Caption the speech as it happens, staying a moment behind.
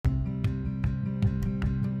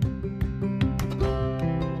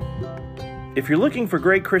If you're looking for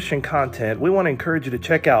great Christian content, we want to encourage you to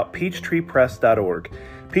check out peachtreepress.org.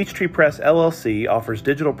 Peachtree Press LLC offers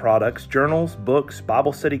digital products, journals, books,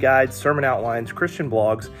 Bible study guides, sermon outlines, Christian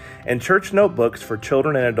blogs, and church notebooks for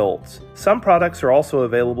children and adults. Some products are also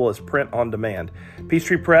available as print on demand.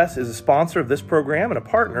 Peachtree Press is a sponsor of this program and a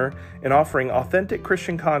partner in offering authentic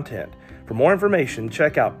Christian content. For more information,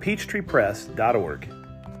 check out peachtreepress.org.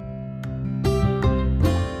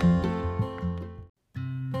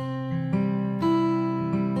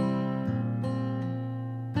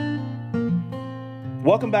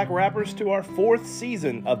 Welcome back, rappers, to our fourth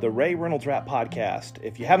season of the Ray Reynolds Rap Podcast.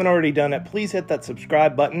 If you haven't already done it, please hit that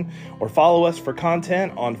subscribe button or follow us for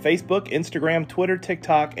content on Facebook, Instagram, Twitter,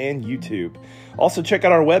 TikTok, and YouTube. Also, check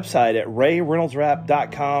out our website at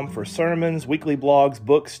rayreynoldsrap.com for sermons, weekly blogs,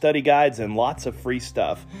 books, study guides, and lots of free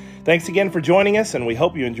stuff. Thanks again for joining us, and we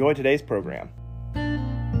hope you enjoy today's program.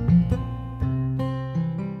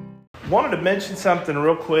 Wanted to mention something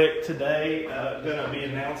real quick today. Going to be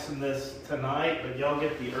announcing this tonight, but y'all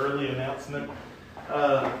get the early announcement.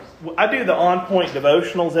 I do the On Point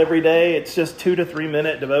devotionals every day. It's just 2 to 3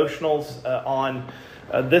 minute devotionals on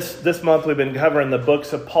this month. We've been covering the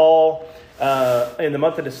books of Paul. In the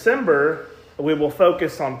month of December, we will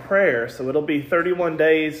focus on prayer. So it'll be 31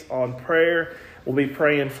 days on prayer. We'll be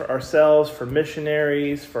praying for ourselves, for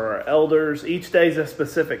missionaries, for our elders. Each day is a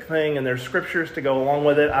specific thing, and there's scriptures to go along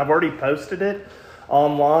with it. I've already posted it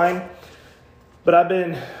online, but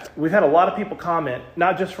we've had a lot of people comment,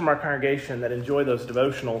 not just from our congregation, that enjoy those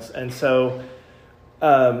devotionals. And so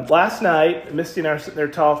last night, Misty and I are sitting there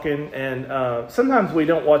talking, and sometimes we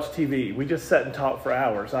don't watch TV. We just sit and talk for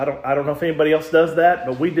hours. I don't know if anybody else does that,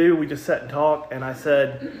 but we do. We just sit and talk. And I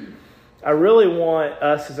said, I really want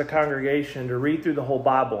us as a congregation to read through the whole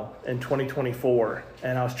Bible in 2024.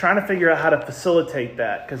 And I was trying to figure out how to facilitate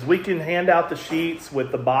that, because we can hand out the sheets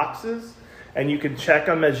with the boxes and you can check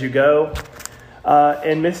them as you go.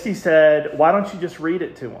 And Misty said, why don't you just read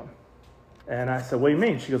it to them? And I said, what do you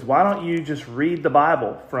mean? She goes, why don't you just read the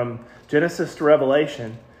Bible from Genesis to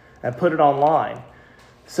Revelation and put it online?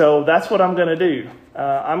 So that's what I'm going to do.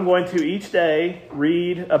 I'm going to each day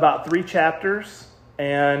read about 3 chapters,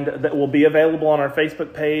 and that will be available on our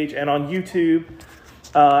Facebook page and on YouTube.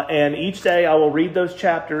 And each day I will read those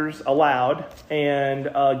chapters aloud and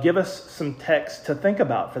give us some text to think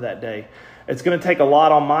about for that day. It's going to take a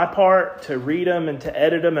lot on my part to read them and to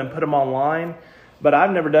edit them and put them online. But I've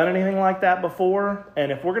never done anything like that before.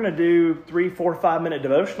 And if we're going to do 3, 4, 5 minute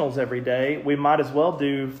devotionals every day, we might as well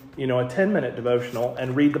do, a 10-minute devotional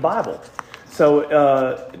and read the Bible.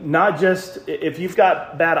 So not just if you've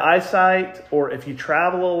got bad eyesight or if you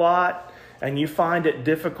travel a lot and you find it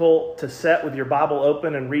difficult to sit with your Bible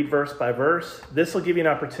open and read verse by verse, this will give you an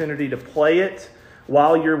opportunity to play it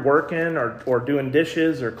while you're working or doing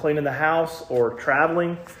dishes or cleaning the house or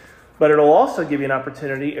traveling. But it'll also give you an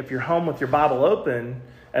opportunity, if you're home with your Bible open,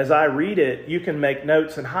 as I read it, you can make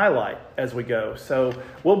notes and highlight as we go. So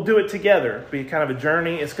we'll do it together. Be kind of a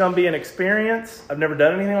journey. It's going to be an experience. I've never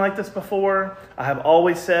done anything like this before. I have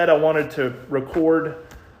always said I wanted to record,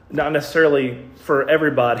 not necessarily for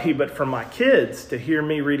everybody, but for my kids to hear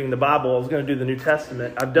me reading the Bible. I was going to do the New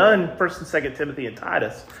Testament. I've done 1st and 2nd Timothy and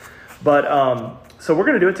Titus. But so we're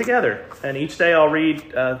going to do it together. And each day I'll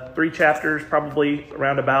read 3 chapters, probably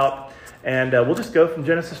roundabout. And we'll just go from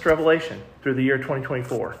Genesis to Revelation through the year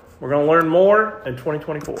 2024. We're going to learn more in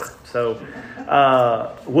 2024. So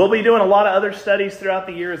we'll be doing a lot of other studies throughout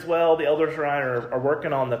the year as well. The elders and I are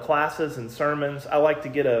working on the classes and sermons. I like to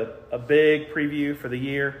get a big preview for the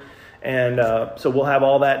year. And so we'll have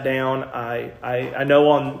all that down. I know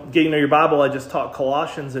on Getting to Know Your Bible, I just taught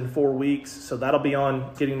Colossians in 4 weeks. So that'll be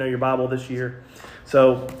on Getting to Know Your Bible this year.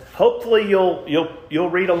 So hopefully you'll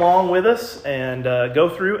read along with us and go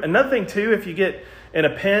through. Another thing too, if you get in a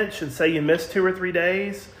pinch and say you missed 2 or 3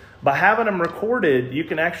 days, by having them recorded, you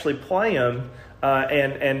can actually play them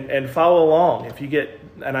and follow along. If you get,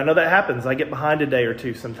 and I know that happens, I get behind a day or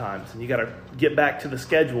 2 sometimes, and you got to get back to the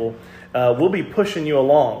schedule. We'll be pushing you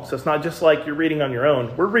along, so it's not just like you're reading on your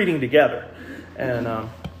own. We're reading together, and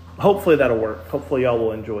hopefully that'll work. Hopefully y'all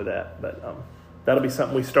will enjoy that, but. That'll be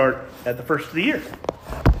something we start at the first of the year.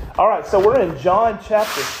 All right, so we're in John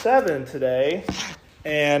chapter 7 today,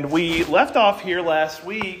 and we left off here last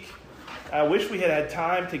week. I wish we had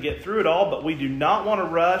time to get through it all, but we do not want to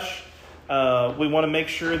rush. We want to make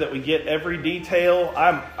sure that we get every detail.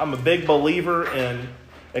 I'm a big believer in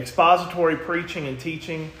expository preaching and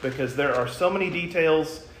teaching because there are so many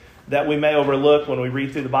details that we may overlook when we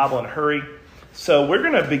read through the Bible in a hurry. So we're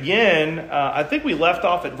going to begin, I think we left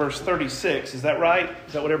off at verse 36. Is that right?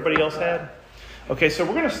 Is that what everybody else had? Okay, so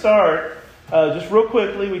we're going to start Just real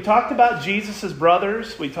quickly, we talked about Jesus'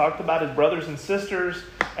 brothers. We talked about his brothers and sisters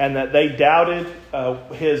and that they doubted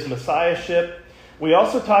his messiahship. We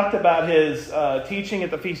also talked about his teaching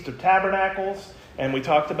at the Feast of Tabernacles, and we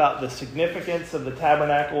talked about the significance of the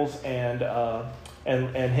tabernacles and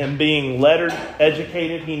him being lettered,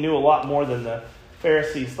 educated. He knew a lot more than the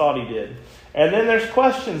Pharisees thought he did. And then there's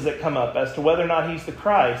questions that come up as to whether or not he's the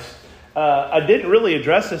Christ. I didn't really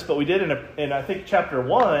address this, but we did in I think, chapter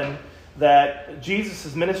 1, that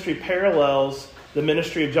Jesus' ministry parallels the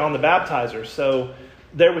ministry of John the Baptizer. So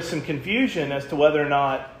there was some confusion as to whether or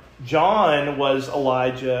not John was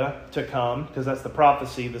Elijah to come, because that's the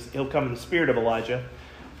prophecy, he'll come in the spirit of Elijah,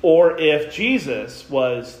 or if Jesus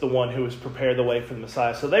was the one who was prepared the way for the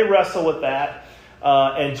Messiah. So they wrestle with that,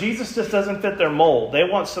 and Jesus just doesn't fit their mold. They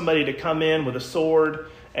want somebody to come in with a sword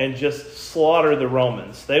and just slaughter the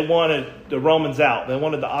Romans. They wanted the Romans out. They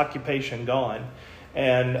wanted the occupation gone.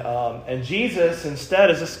 And Jesus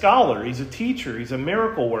instead is a scholar. He's a teacher. He's a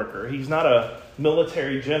miracle worker. He's not a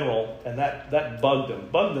military general, and that bugged him,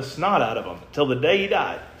 bugged the snot out of him till the day he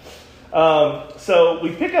died. So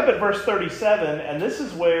we pick up at verse 37, and this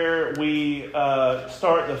is where we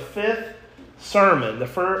start the fifth sermon,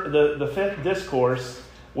 the fifth discourse,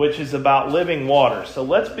 which is about living water. So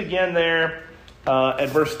let's begin there at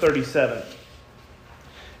verse 37.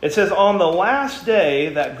 It says, "On the last day,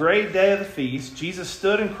 that great day of the feast, Jesus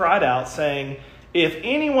stood and cried out, saying, 'If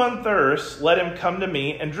anyone thirsts, let him come to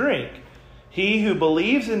me and drink. He who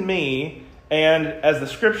believes in me, and as the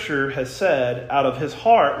scripture has said, out of his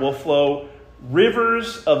heart will flow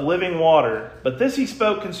rivers of living water.' But this he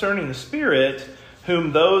spoke concerning the Spirit,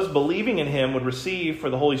 whom those believing in him would receive, for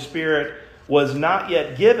the Holy Spirit was not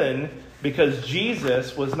yet given, because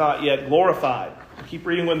Jesus was not yet glorified." Keep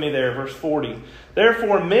reading with me there, verse 40.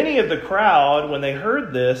 "Therefore many of the crowd, when they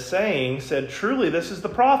heard this saying, said, 'Truly this is the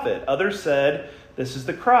prophet.' Others said, 'This is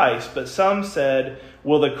the Christ.' But some said,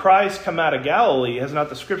 'Will the Christ come out of Galilee? Has not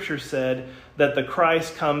the scripture said that the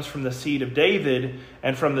Christ comes from the seed of David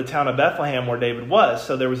and from the town of Bethlehem where David was?'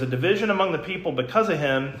 So there was a division among the people because of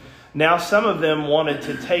him. Now some of them wanted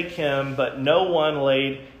to take him, but no one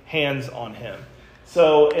laid hands on him."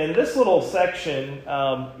 So in this little section,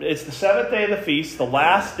 it's the seventh day of the feast, the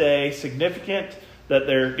last day, significant that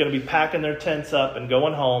they're going to be packing their tents up and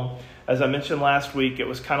going home. As I mentioned last week, it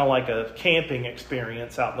was kind of like a camping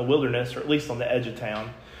experience out in the wilderness, or at least on the edge of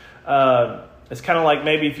town. It's kind of like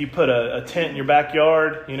maybe if you put a tent in your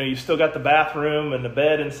backyard, you still got the bathroom and the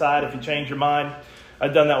bed inside if you change your mind.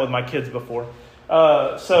 I've done that with my kids before.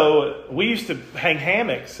 So we used to hang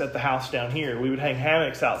hammocks at the house down here. We would hang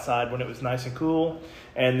hammocks outside when it was nice and cool.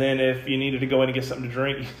 And then if you needed to go in and get something to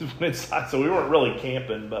drink, you went inside. So we weren't really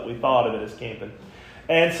camping, but we thought of it as camping.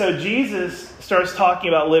 And so Jesus starts talking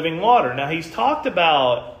about living water. Now he's talked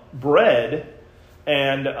about bread,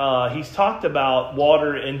 and he's talked about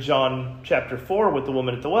water in John chapter 4 with the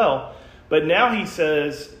woman at the well. But now he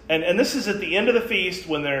says, and this is at the end of the feast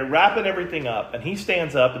when they're wrapping everything up, and he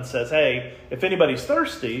stands up and says, "Hey, if anybody's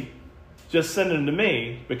thirsty, just send them to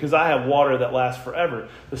me, because I have water that lasts forever."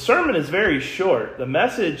 The sermon is very short. The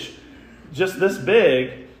message, just this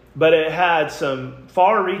big, but it had some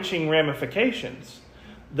far-reaching ramifications.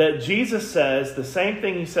 That Jesus says the same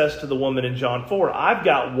thing he says to the woman in John 4. "I've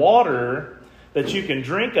got water that you can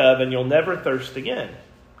drink of, and you'll never thirst again."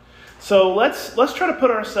 So let's try to put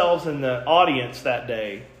ourselves in the audience that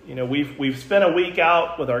day. We've spent a week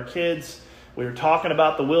out with our kids. We were talking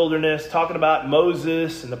about the wilderness, talking about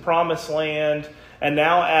Moses and the promised land. And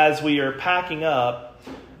now as we are packing up,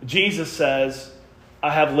 Jesus says, "I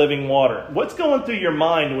have living water." What's going through your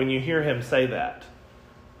mind when you hear him say that?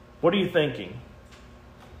 What are you thinking?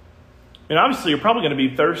 And obviously you're probably going to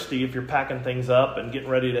be thirsty if you're packing things up and getting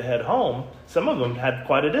ready to head home. Some of them had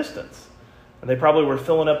quite a distance. And they probably were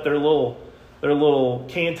filling up their little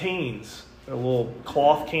canteens, their little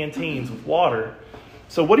cloth canteens with water.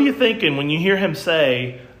 So what are you thinking when you hear him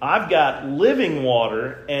say, "I've got living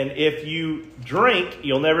water, and if you drink,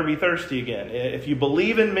 you'll never be thirsty again. If you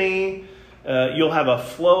believe in me, you'll have a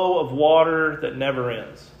flow of water that never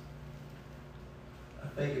ends"?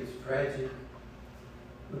 I think it's tragic.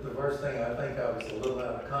 But the first thing I think of is a little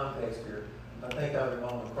out of context here. I think of him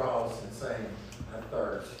on the cross and saying, "I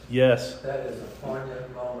thirst." Yes. That is a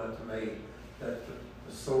poignant moment to me, that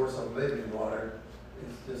the source of living water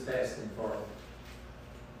is just asking for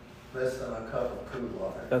less than a cup of cool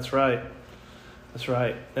water. That's right. That's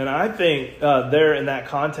right. And I think there in that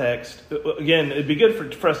context, again, it'd be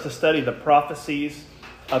good for us to study the prophecies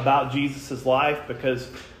about Jesus' life, because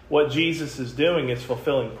what Jesus is doing is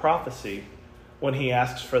fulfilling prophecy when he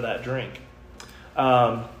asks for that drink.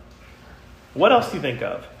 What else do you think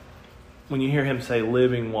of? when you hear him say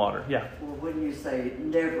living water. Yeah. Well, when you say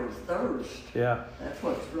never thirst, Yeah. that's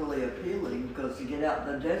what's really appealing, because you get out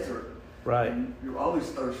in the desert Right. and you're always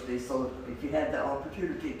thirsty. So if you had the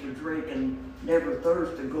opportunity to drink and never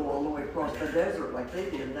thirst and go all the way across the desert like they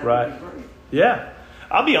did, that Right. would be great. Yeah.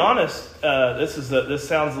 I'll be honest. This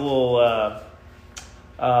sounds a little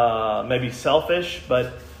maybe selfish,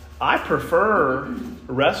 but I prefer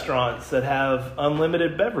restaurants that have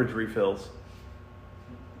unlimited beverage refills.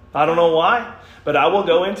 I don't know why, but I will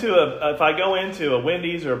go into if I go into a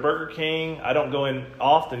Wendy's or a Burger King, I don't go in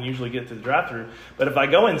often, usually get to the drive-thru. But if I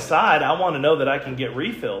go inside, I want to know that I can get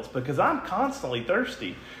refills because I'm constantly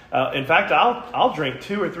thirsty. In fact, I'll drink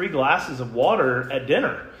 2 or 3 glasses of water at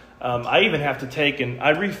dinner. I even have to take, and I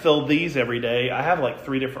refill these every day. I have like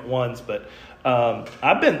 3 different ones, but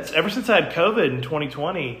I've been, ever since I had COVID in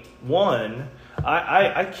 2021,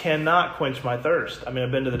 I cannot quench my thirst. I mean,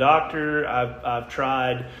 I've been to the doctor. I've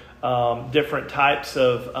tried different types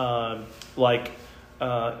of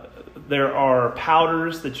there are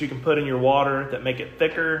powders that you can put in your water that make it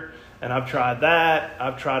thicker, and I've tried that.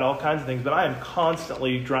 I've tried all kinds of things, but I am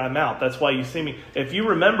constantly dry mouth. That's why you see me. If you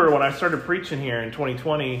remember when I started preaching here in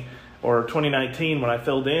 2020 or 2019 when I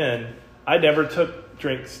filled in, I never took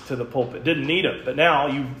drinks to the pulpit. Didn't need them, but now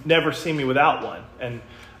you never see me without one, and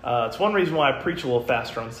it's one reason why I preach a little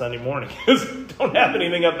faster on Sunday morning, because I don't have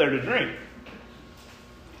anything up there to drink.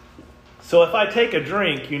 So if I take a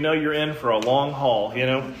drink, you know you're in for a long haul, you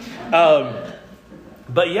know.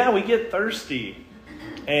 But yeah, we get thirsty.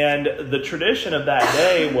 And the tradition of that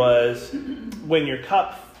day was when your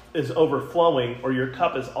cup is overflowing or your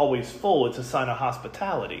cup is always full, it's a sign of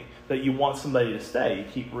hospitality, that you want somebody to stay. You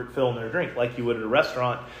keep filling their drink like you would at a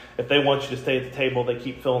restaurant. If they want you to stay at the table, they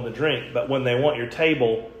keep filling the drink. But when they want your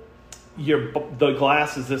table, the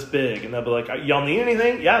glass is this big, and they'll be like, y'all need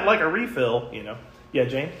anything? Yeah, I'd like a refill, you know. Yeah,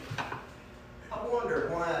 Jane? I wonder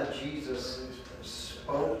why Jesus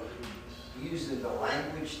spoke using the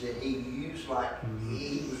language that he used, like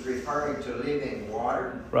he was referring to living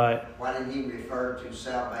water. Right. Why didn't he refer to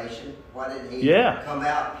salvation? Why didn't he come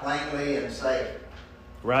out plainly and say,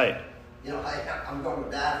 right, you know, hey, I'm going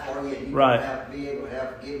to die for you, and you right. don't have to be able to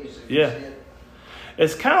have forgiveness of your sin?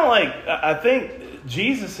 It's kind of like, I think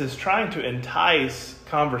Jesus is trying to entice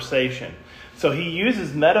conversation. So he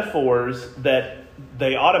uses metaphors that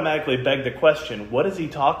they automatically beg the question, what is he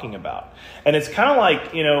talking about? And it's kind of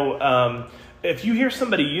like, you know, if you hear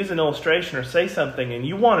somebody use an illustration or say something and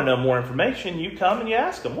you want to know more information, you come and you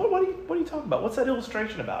ask them, what are you talking about? What's that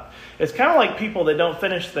illustration about? It's kind of like people that don't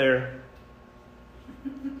finish their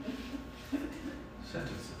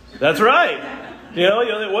sentences. That's right. You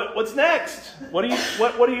know, what's next? What are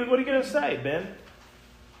you going to say, Ben?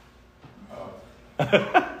 The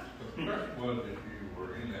first was if you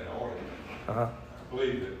were in that audience. Uh-huh. I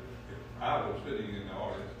believe that if I was sitting in the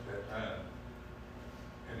audience at that time,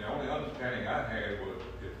 and the only understanding I had was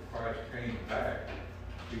if Christ came back,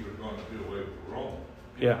 he was going to do away with Rome.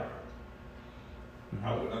 Yeah.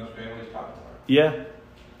 I wouldn't understand what he's talking about. Yeah.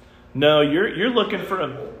 No, you're looking for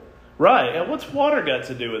a right. And what's water got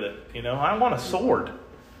to do with it? You know, I want a sword.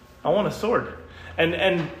 I want a sword.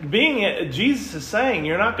 And being Jesus is saying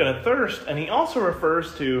you're not going to thirst, and he also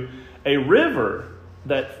refers to a river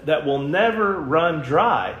that will never run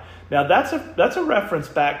dry. Now that's a reference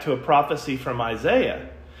back to a prophecy from Isaiah.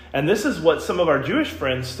 And this is what some of our Jewish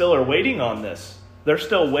friends still are waiting on this. They're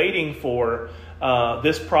still waiting for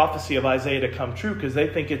this prophecy of Isaiah to come true because they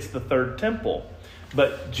think it's the third temple.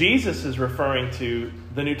 But Jesus is referring to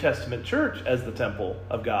the New Testament church as the temple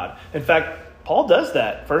of God. In fact, Paul does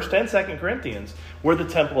that, 1 and 2 Corinthians. We're the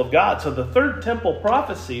temple of God. So the third temple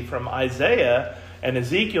prophecy from Isaiah and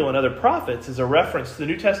Ezekiel and other prophets is a reference to the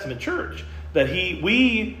New Testament church. That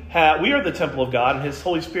we are the temple of God, and his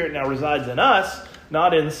Holy Spirit now resides in us,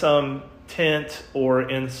 not in some tent or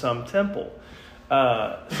in some temple.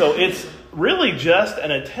 So it's really just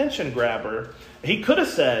an attention grabber. He could have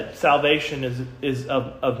said, salvation is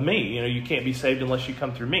of me. You know, you can't be saved unless you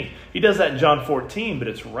come through me. He does that in John 14, but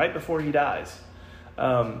it's right before he dies.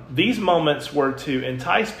 These moments were to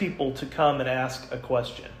entice people to come and ask a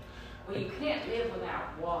question. Well, you can't live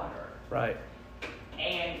without water. Right.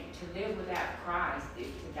 And to live without Christ is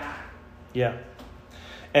to die. Yeah.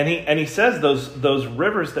 And he says those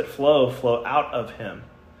rivers that flow out of him.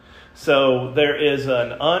 So there is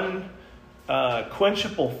an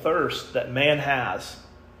unquenchable thirst that man has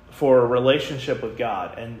for a relationship with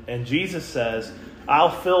God. And Jesus says, I'll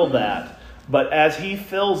fill that. But as he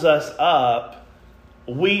fills us up,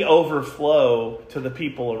 we overflow to the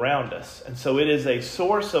people around us. And so it is a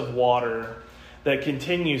source of water that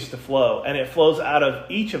continues to flow. And it flows out of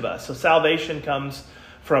each of us. So salvation comes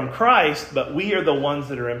from Christ, but we are the ones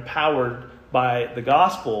that are empowered by the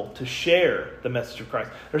gospel to share the message of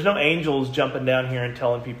Christ. There's no angels jumping down here and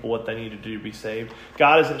telling people what they need to do to be saved.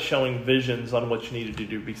 God isn't showing visions on what you need to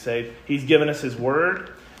do to be saved. He's given us His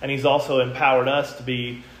Word, and He's also empowered us to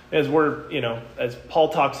be, as as Paul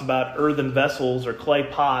talks about, earthen vessels or clay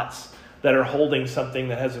pots that are holding something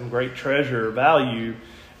that has some great treasure or value.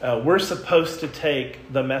 We're supposed to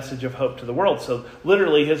take the message of hope to the world. So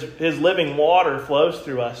literally his living water flows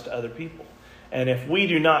through us to other people. And if we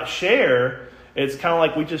do not share, it's kind of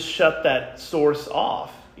like we just shut that source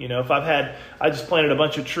off. If I just planted a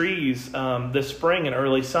bunch of trees this spring and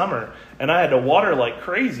early summer, and I had to water like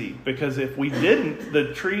crazy, because if we didn't,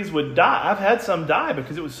 the trees would die. I've had some die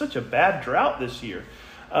because it was such a bad drought this year.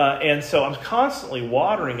 And so I'm constantly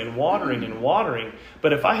watering and watering and watering.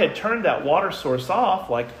 But if I had turned that water source off,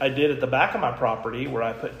 like I did at the back of my property where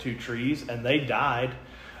I put 2 trees and they died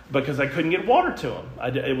because I couldn't get water to them.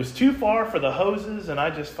 It was too far for the hoses, and I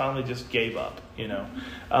just finally just gave up,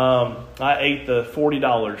 I ate the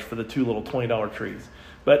 $40 for the 2 little $20 trees.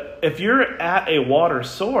 But if you're at a water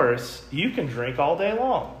source, you can drink all day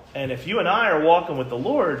long. And if you and I are walking with the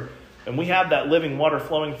Lord and we have that living water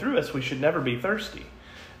flowing through us, we should never be thirsty.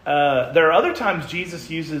 There are other times Jesus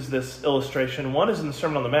uses this illustration. One is in the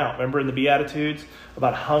Sermon on the Mount. Remember in the Beatitudes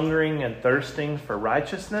about hungering and thirsting for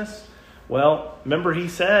righteousness? Well, remember he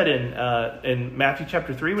said in Matthew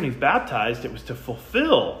chapter 3 when he's baptized, it was to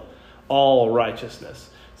fulfill all righteousness.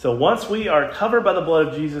 So once we are covered by the blood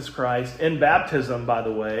of Jesus Christ, in baptism, by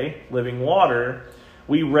the way, living water,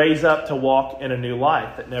 we raise up to walk in a new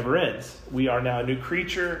life that never ends. We are now a new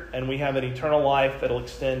creature, and we have an eternal life that will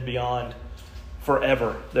extend beyond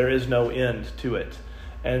forever. There is no end to it.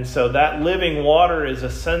 And so that living water is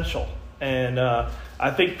essential. And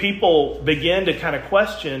I think people begin to kind of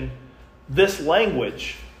question this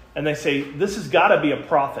language, and they say, this has got to be a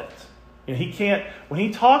prophet. He can't, when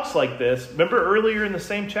he talks like this, remember earlier in the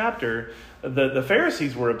same chapter, the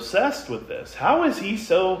Pharisees were obsessed with this. How is he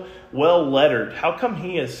so well-lettered? How come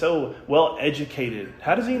he is so well-educated?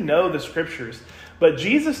 How does he know the Scriptures? But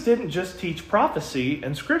Jesus didn't just teach prophecy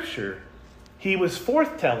and Scripture. He was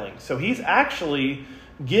forthtelling. So he's actually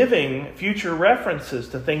giving future references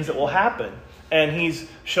to things that will happen. And he's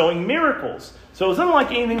showing miracles. So it's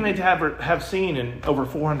unlike anything they'd have seen in over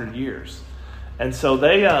 400 years. And so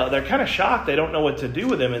they're kind of shocked. They don't know what to do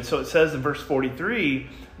with him. And so it says in verse 43,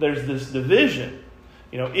 there's this division.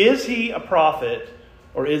 Is he a prophet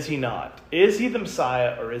or is he not? Is he the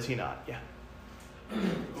Messiah or is he not? Yeah.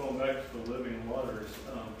 Going back to the living waters,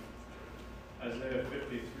 Isaiah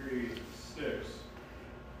 53:6.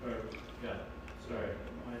 My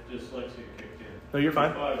dyslexia kicked in. No, you're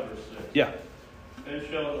fine. 5 verse 6. Yeah. Then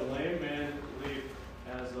shall the lame man leap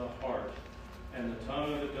as a hart, and the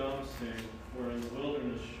tongue of the dumb sing, where in the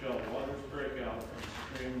wilderness shall waters break out and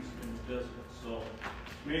streams in the desert. So,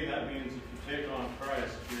 to me, that means if you take on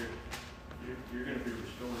Christ, you're going to be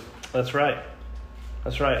restored. That's right.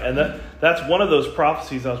 That's right. And that's one of those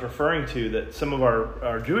prophecies I was referring to, that some of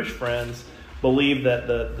our Jewish friends believe that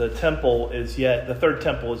the third temple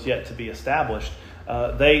is yet to be established.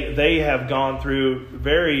 They have gone through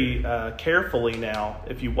very carefully now,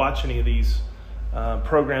 if you watch any of these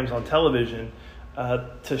programs on television,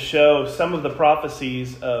 to show some of the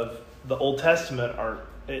prophecies of the Old Testament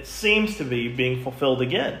it seems to be being fulfilled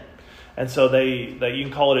again. And so you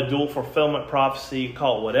can call it a dual fulfillment prophecy, you can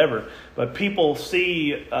call it whatever. But people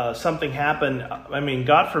see something happen. I mean,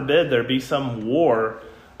 God forbid there be some war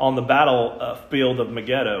on the battlefield of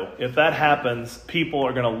Megiddo. If that happens, people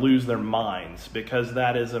are going to lose their minds, because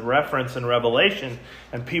that is a reference in Revelation,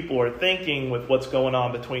 and people are thinking with what's going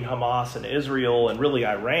on between Hamas and Israel, and really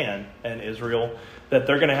Iran and Israel, that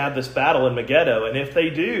they're going to have this battle in Megiddo. And if they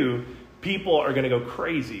do, people are going to go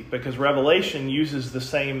crazy, because Revelation uses the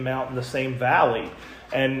same mountain, the same valley.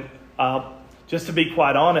 And just to be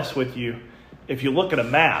quite honest with you, if you look at a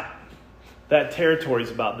map, that territory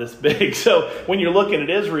is about this big. So when you're looking at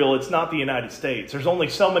Israel, it's not the United States. There's only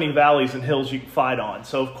so many valleys and hills you can fight on.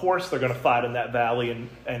 So of course they're going to fight in that valley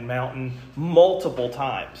and mountain multiple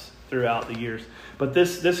times throughout the years. But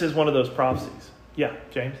this is one of those prophecies. Yeah,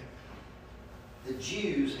 James? The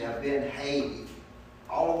Jews have been hated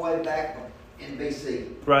all the way back in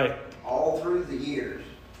BC. Right. All through the years.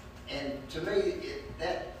 And to me,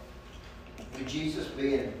 with Jesus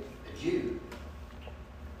being a Jew,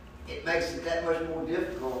 it makes it that much more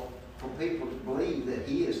difficult for people to believe that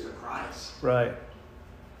he is the Christ. Right.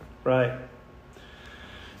 Right.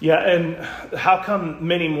 Yeah, and how come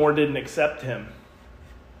many more didn't accept him,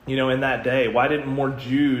 in that day? Why didn't more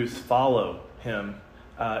Jews follow him?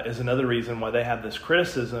 is another reason why they have this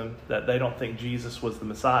criticism that they don't think Jesus was the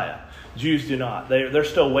Messiah. Jews do not. They're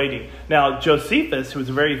still waiting. Now, Josephus, who is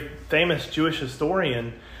a very famous Jewish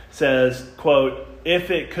historian, says, quote,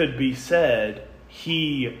 if it could be said,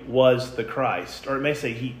 he was the Christ, or it may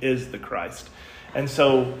say he is the Christ. And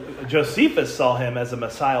so Josephus saw him as a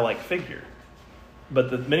Messiah-like figure,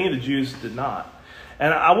 but many of the Jews did not.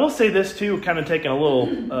 And I will say this too, kind of taking a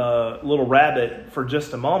little rabbit for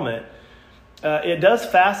just a moment. It does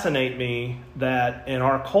fascinate me that in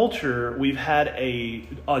our culture, we've had a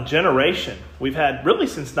generation, we've had really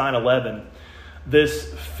since 9/11,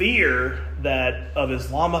 this fear of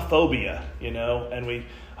Islamophobia, and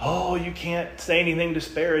you can't say anything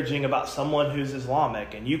disparaging about someone who's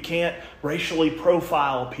Islamic, and you can't racially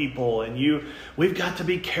profile people, and we've got to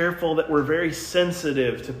be careful that we're very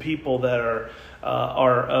sensitive to people that are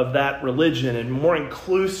of that religion and more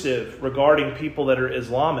inclusive regarding people that are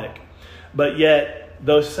Islamic. But yet,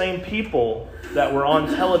 those same people that were on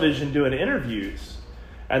television doing interviews,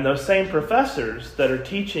 and those same professors that are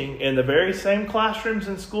teaching in the very same classrooms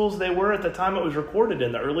and schools they were at the time it was recorded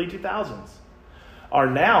in the early 2000s, are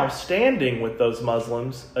now standing with those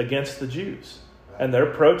Muslims against the Jews. And they're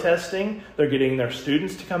protesting. They're getting their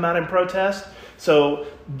students to come out and protest. So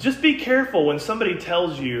just be careful when somebody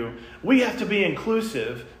tells you, we have to be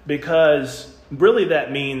inclusive, because really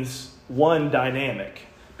that means one dynamic.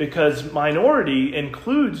 Because minority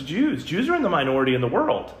includes Jews. Jews are in the minority in the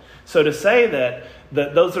world. So to say that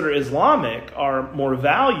those that are Islamic are more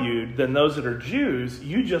valued than those that are Jews,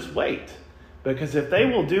 you just wait. Because if they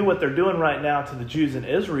will do what they're doing right now to the Jews in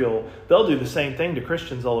Israel, they'll do the same thing to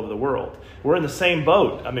Christians all over the world. We're in the same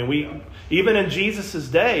boat. I mean, even in Jesus'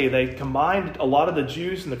 day, they combined a lot of the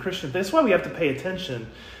Jews and the Christians. That's why we have to pay attention.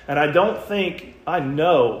 And I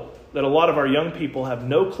know that a lot of our young people have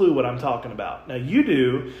no clue what I'm talking about. Now you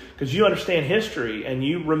do, because you understand history, and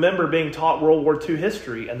you remember being taught World War II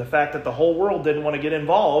history and the fact that the whole world didn't want to get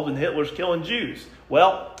involved in Hitler's killing Jews.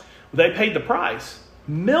 Well, they paid the price.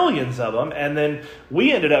 Millions of them, and then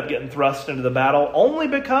we ended up getting thrust into the battle only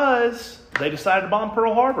because they decided to bomb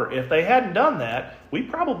Pearl Harbor. If they hadn't done that, we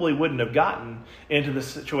probably wouldn't have gotten into the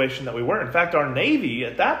situation that we were. In fact, our Navy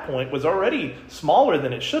at that point was already smaller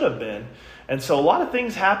than it should have been. And so a lot of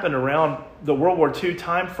things happened around the World War II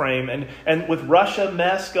time frame, and with Russia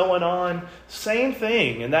mess going on, same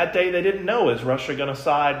thing. And that day they didn't know, is Russia going to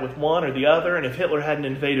side with one or the other? And if Hitler hadn't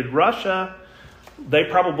invaded Russia, they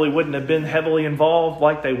probably wouldn't have been heavily involved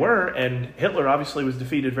like they were, and Hitler obviously was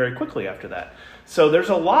defeated very quickly after that. So there's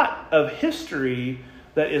a lot of history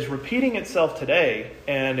that is repeating itself today,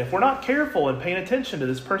 and if we're not careful and paying attention to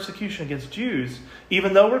this persecution against Jews,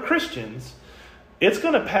 even though we're Christians, it's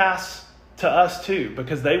going to pass to us too,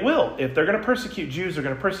 because they will. If they're going to persecute Jews, they're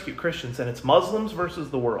going to persecute Christians, and it's Muslims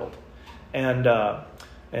versus the world. And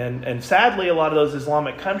sadly, a lot of those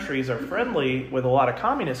Islamic countries are friendly with a lot of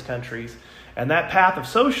communist countries. And that path of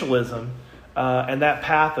socialism and that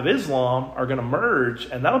path of Islam are going to merge,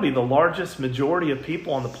 and that'll be the largest majority of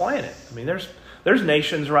people on the planet. I mean, there's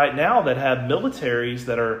nations right now that have militaries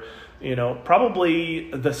that are,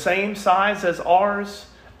 probably the same size as ours,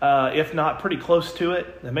 if not pretty close to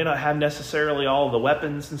it. They may not have necessarily all of the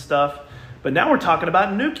weapons and stuff, but now we're talking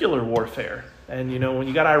about nuclear warfare. And when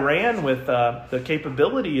you got Iran with the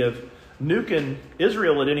capability of nuking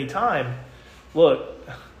Israel at any time, look.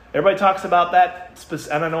 Everybody talks about that,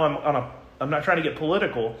 and I know I'm not trying to get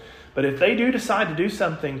political, but if they do decide to do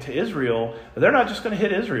something to Israel, they're not just going to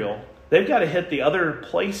hit Israel. They've got to hit the other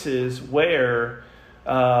places where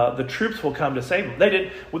the troops will come to save them.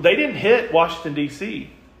 They didn't hit Washington, D.C.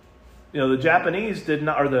 The Japanese did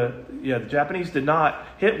not, the Japanese did not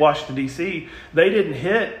hit Washington, D.C. They didn't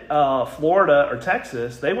hit Florida or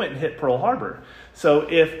Texas. They went and hit Pearl Harbor. So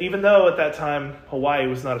even though at that time Hawaii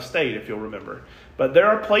was not a state, if you'll remember, but there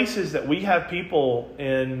are places that we have people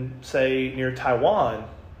in, say, near Taiwan,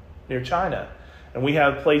 near China, and we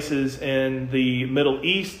have places in the Middle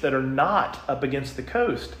East that are not up against the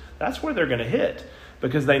coast. That's where they're going to hit,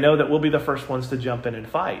 because they know that we'll be the first ones to jump in and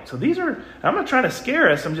fight. So I'm not trying to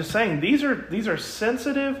scare us. I'm just saying these are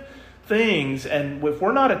sensitive things, and if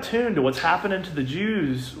we're not attuned to what's happening to the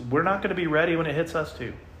Jews, we're not going to be ready when it hits us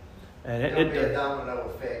too. And it'll be a domino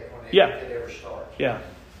effect when it ever starts. Yeah.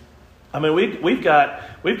 I mean, we've got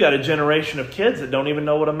a generation of kids that don't even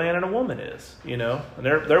know what a man and a woman is, and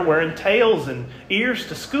they're wearing tails and ears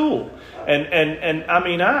to school, and I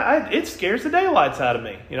mean, it scares the daylights out of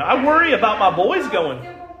me. I worry about my boys going.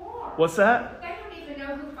 What's that? They don't even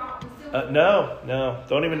know who fought the Civil War. No,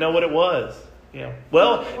 don't even know what it was.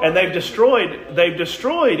 Well, and they've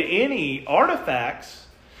destroyed any artifacts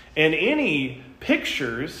and any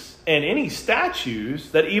pictures and any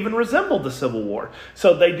statues that even resembled the Civil War.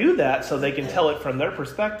 So they do that so they can tell it from their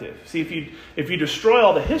perspective. See, if you destroy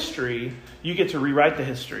all the history, you get to rewrite the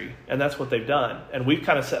history, and that's what they've done. And we've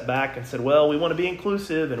kind of sat back and said, well, we want to be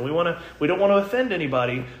inclusive, and we don't want to offend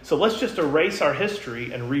anybody, so let's just erase our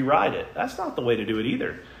history and rewrite it. That's not the way to do it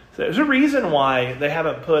either. So there's a reason why they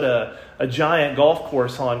haven't put a giant golf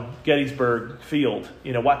course on Gettysburg Field.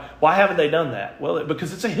 Why haven't they done that? Well,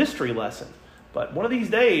 because it's a history lesson. But one of these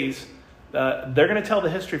days, they're going to tell the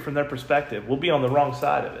history from their perspective. We'll be on the wrong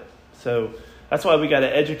side of it. So that's why we got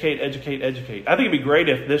to educate. I think it'd be great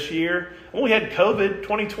if this year, when we had COVID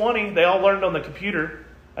 2020, they all learned on the computer.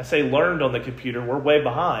 I say learned on the computer. We're way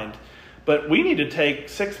behind. But we need to take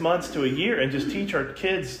 6 months to a year and just teach our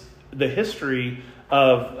kids the history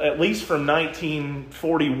of at least from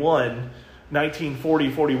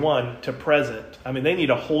 1940-41 to present. I mean, they need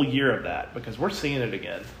a whole year of that because we're seeing it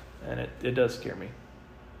again. And it does scare me.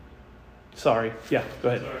 Sorry. Yeah, go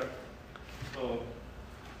ahead. Sorry. So,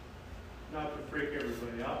 not to freak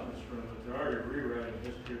everybody out in this room, but they're already rewriting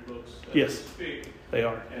history books as Yes. we speak. They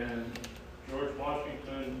are. And George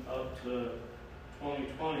Washington up to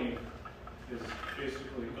 2020 is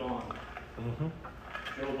basically gone. Mm-hmm.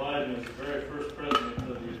 Joe Biden is the very first president of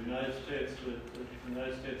the United States that the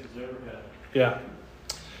United States has ever had. Yeah.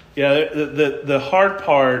 Yeah, the hard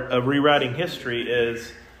part of rewriting history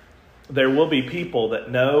is there will be people that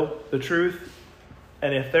know the truth.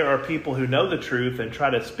 And if there are people who know the truth and try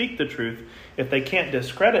to speak the truth, if they can't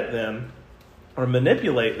discredit them or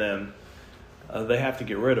manipulate them, they have to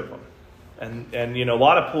get rid of them. And a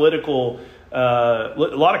lot of political, a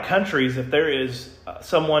lot of countries, if there is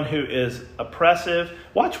someone who is oppressive,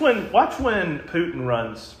 watch when Putin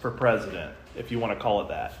runs for president, if you want to call it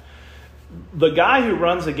that. The guy who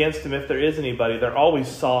runs against him, if there is anybody, they're always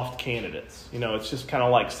soft candidates. It's just kind of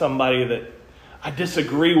like somebody that I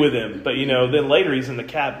disagree with him, but then later he's in the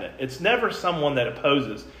cabinet. It's never someone that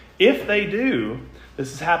opposes. If they do,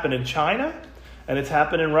 this has happened in China and it's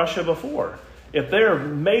happened in Russia before. If they're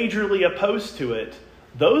majorly opposed to it,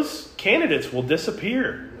 those candidates will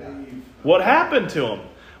disappear. What happened to them?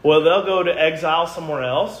 Well, they'll go to exile somewhere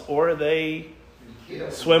else, or they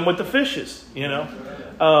swim with the fishes.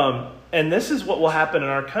 And this is what will happen in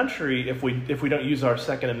our country if we don't use our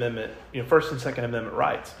Second Amendment, First and Second Amendment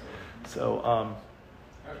rights. So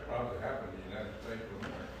That's probably happened in the United States of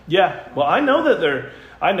America. yeah, well, I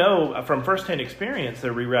know from firsthand experience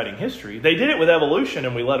they're rewriting history. They did it with evolution,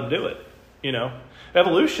 and we let them do it.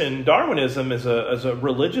 Evolution, Darwinism is a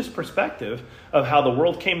religious perspective of how the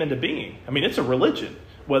world came into being. I mean, it's a religion.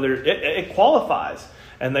 Whether it qualifies.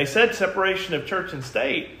 And they said separation of church and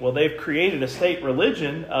state. Well, they've created a state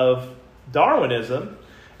religion of Darwinism,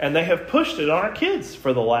 and they have pushed it on our kids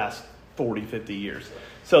for the last 40, 50 years.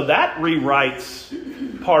 So that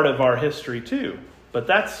rewrites part of our history too. But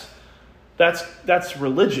that's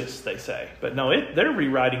religious, they say. But no, they're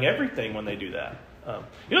rewriting everything when they do that.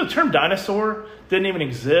 The term dinosaur didn't even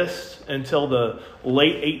exist until the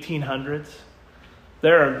late 1800s.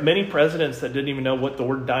 There are many presidents that didn't even know what the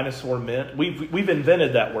word dinosaur meant. We've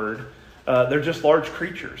invented that word. They're just large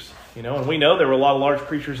creatures, and we know there were a lot of large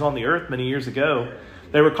creatures on the earth many years ago.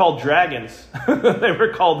 They were called dragons. They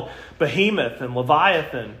were called Behemoth and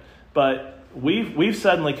Leviathan. But we've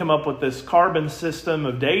suddenly come up with this carbon system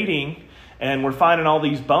of dating, and we're finding all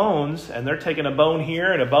these bones, and they're taking a bone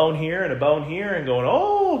here and a bone here and a bone here and going,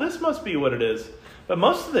 oh, this must be what it is. But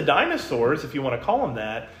most of the dinosaurs, if you want to call them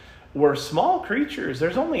that, were small creatures.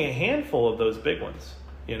 There's only a handful of those big ones,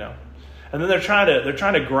 And then they're trying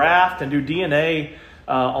to graft and do DNA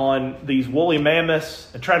on these woolly mammoths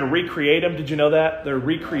and trying to recreate them. Did you know that? They're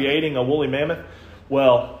recreating a woolly mammoth.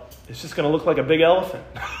 Well, it's just going to look like a big elephant.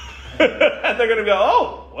 And they're going to go,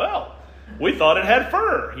 oh, well, we thought it had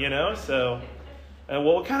fur, So, well,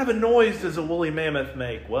 what kind of a noise does a woolly mammoth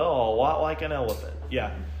make? Well, a lot like an elephant.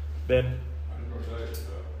 Yeah. Ben? I was going to say,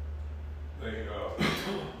 they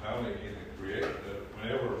not only can they create,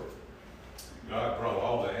 whenever God brought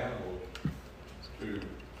all the animals to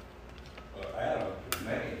Adam to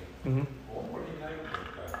name, Mm-hmm. what do you name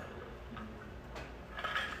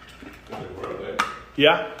them? They were there.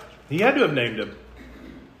 Yeah. He had to have named him.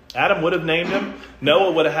 Adam would have named him.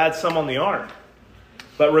 Noah would have had some on the ark.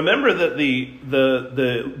 But remember that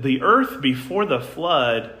the earth before the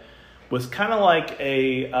flood was kind of like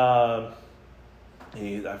I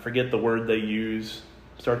forget the word they use.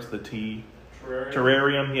 Starts with a T.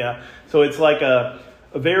 Terrarium, yeah. So it's like a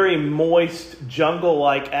very moist,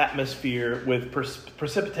 jungle-like atmosphere with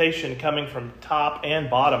precipitation coming from top and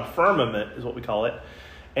bottom. Firmament is what we call it.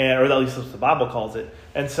 Or at least that's what the Bible calls it.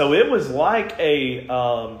 And so it was like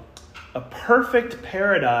a a perfect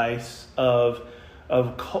paradise of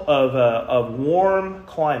warm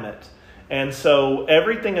climate. And so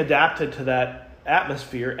everything adapted to that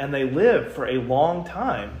atmosphere, and they lived for a long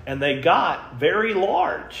time, and they got very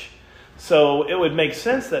large. So it would make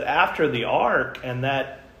sense that after the ark and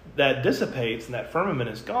that dissipates and that firmament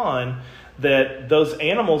is gone, that those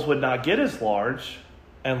animals would not get as large,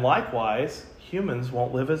 and likewise humans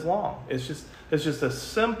won't live as long. It's just a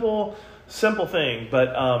simple thing,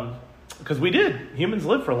 but because humans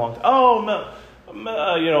lived for a long time.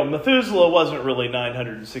 Methuselah wasn't really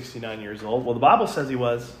 969 years old. Well, the Bible says he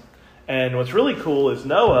was. And what's really cool is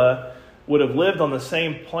Noah would have lived on the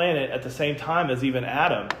same planet at the same time as even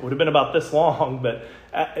Adam. It would have been about this long, but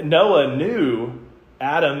Noah knew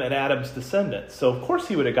Adam and Adam's descendants. So of course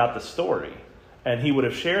he would have got the story, and he would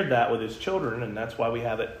have shared that with his children, and that's why we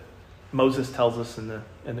have it. Moses tells us in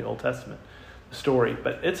the Old Testament the story.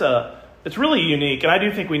 But it's really unique, and I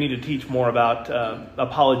do think we need to teach more about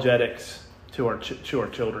apologetics to our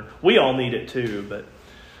children. We all need it too, but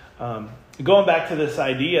going back to this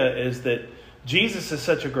idea is that Jesus is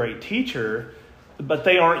such a great teacher, but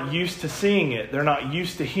they aren't used to seeing it. They're not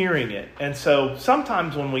used to hearing it. And so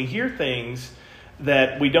sometimes when we hear things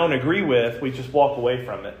that we don't agree with, we just walk away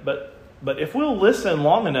from it. But if we'll listen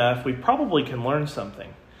long enough, we probably can learn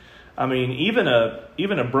something. I mean, even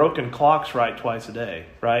a broken clock's right twice a day,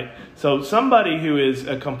 right? So somebody who is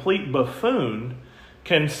a complete buffoon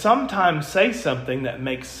can sometimes say something that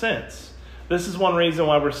makes sense. This is one reason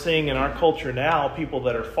why we're seeing in our culture now people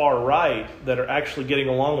that are far right that are actually getting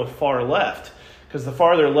along with far left. Because the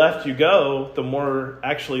farther left you go, the more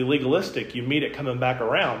actually legalistic you meet it coming back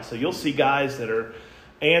around. So you'll see guys that are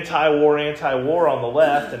anti-war on the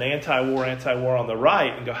left and anti-war on the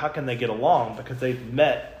right and go, how can they get along? Because they've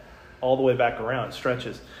met all the way back around. It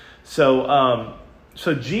stretches. So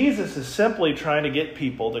Jesus is simply trying to get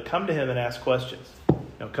people to come to him and ask questions.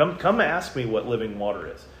 Come ask me what living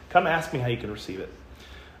water is. Come ask me how you can receive it.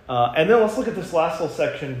 And then let's look at this last little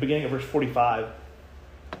section, beginning of verse 45.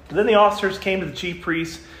 Then the officers came to the chief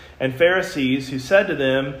priests and Pharisees, who said to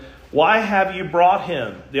them, "Why have you brought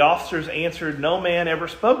him?" The officers answered, "No man ever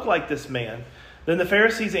spoke like this man." Then the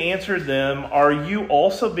Pharisees answered them, "Are you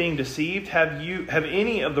also being deceived? Have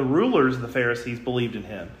any of the rulers of the Pharisees believed in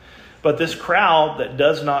him? But this crowd that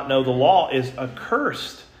does not know the law is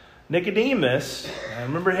accursed." Nicodemus, I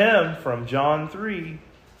remember him from John 3.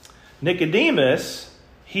 Nicodemus,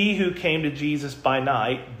 he who came to Jesus by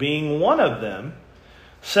night, being one of them,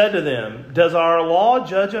 said to them, "Does our law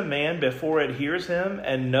judge a man before it hears him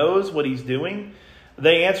and knows what he's doing?"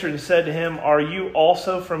 They answered and said to him, "Are you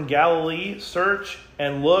also from Galilee? Search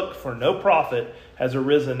and look, for no prophet has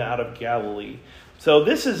arisen out of Galilee." So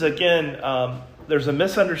this is, again, there's a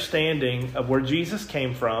misunderstanding of where Jesus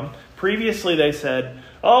came from. Previously they said,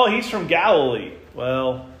 "Oh, he's from Galilee."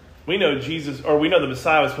 Well, we know the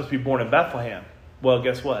Messiah was supposed to be born in Bethlehem. Well,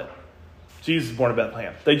 guess what? Jesus was born in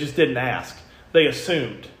Bethlehem. They just didn't ask. They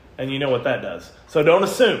assumed. And you know what that does. So don't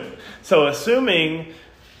assume. So assuming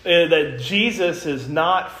that Jesus is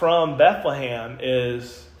not from Bethlehem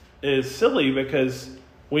is silly, because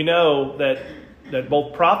we know that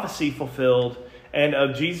both prophecy fulfilled and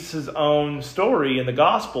of Jesus' own story in the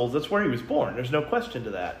Gospels, that's where he was born. There's no question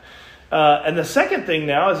to that. And the second thing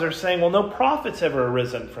now is they're saying, well, no prophet's ever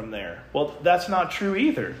arisen from there. Well, that's not true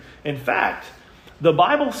either. In fact, the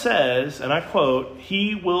Bible says, and I quote,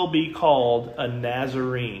 "He will be called a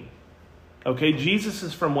Nazarene." Okay, Jesus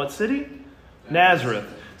is from what city? Nazareth.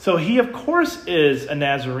 So he, of course, is a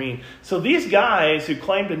Nazarene. So these guys who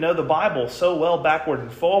claim to know the Bible so well backward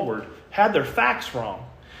and forward had their facts wrong.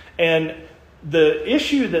 And the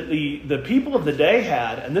issue that the people of the day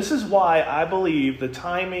had, and this is why I believe the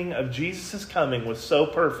timing of Jesus' coming was so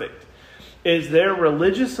perfect, is their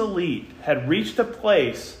religious elite had reached a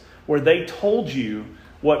place where they told you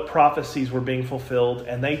what prophecies were being fulfilled,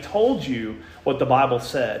 and they told you what the Bible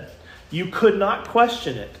said. You could not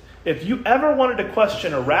question it. If you ever wanted to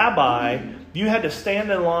question a rabbi, you had to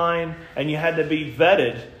stand in line and you had to be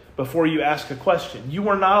vetted before you ask a question. You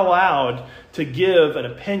were not allowed to give an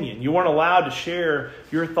opinion. You weren't allowed to share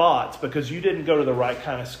your thoughts because you didn't go to the right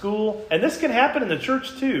kind of school. And this can happen in the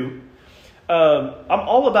church too. I'm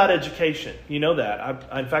all about education. You know that.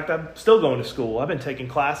 In fact, I'm still going to school. I've been taking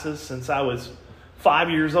classes since I was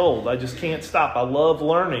 5 years old. I just can't stop. I love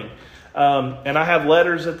learning. And I have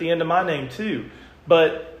letters at the end of my name too.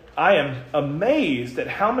 But I am amazed at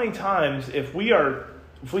how many times if we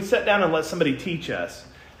sit down and let somebody teach us,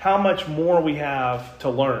 how much more we have to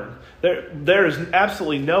learn. There is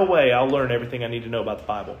absolutely no way I'll learn everything I need to know about the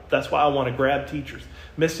Bible. That's why I want to grab teachers.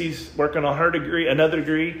 Missy's working on her degree, another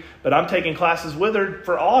degree, but I'm taking classes with her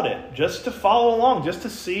for audit, just to follow along, just to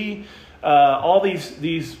see all these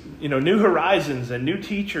new horizons and new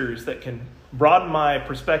teachers that can broaden my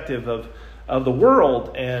perspective of the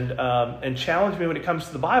world and challenge me when it comes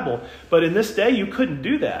to the Bible. But in this day, you couldn't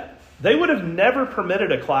do that. They would have never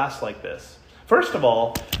permitted a class like this. First of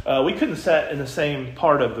all, we couldn't sit in the same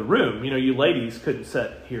part of the room. You ladies couldn't sit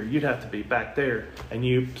here. You'd have to be back there, and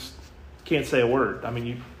you can't say a word. I mean,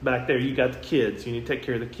 you back there, you got the kids. You need to take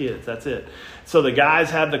care of the kids. That's it. So the guys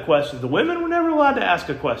had the questions. The women were never allowed to ask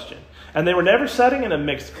a question, and they were never sitting in a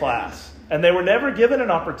mixed class, and they were never given an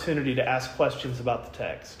opportunity to ask questions about the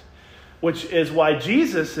text, which is why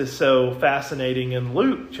Jesus is so fascinating in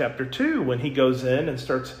Luke chapter 2 when he goes in and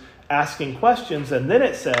starts asking questions, and then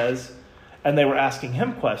it says, and they were asking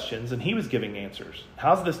him questions, and he was giving answers.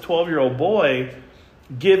 How's this 12-year-old boy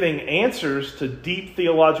giving answers to deep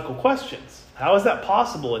theological questions? How is that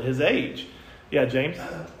possible at his age? Yeah, James?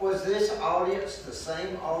 Was this audience the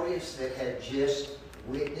same audience that had just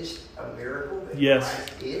witnessed a miracle that Yes.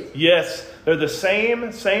 Christ did? Yes. They're the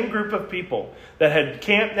same group of people that had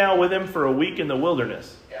camped now with him for a week in the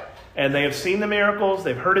wilderness. Yeah. And they have seen the miracles,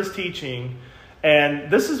 they've heard his teaching, and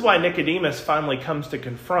this is why Nicodemus finally comes to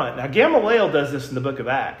confront. Now, Gamaliel does this in the book of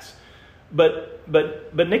Acts. But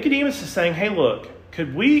Nicodemus is saying, hey, look,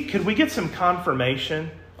 could we get some confirmation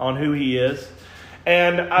on who he is?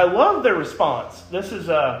 And I love their response. This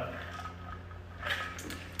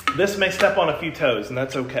may step on a few toes, and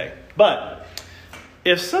that's okay. But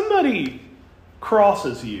if somebody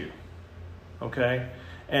crosses you, okay,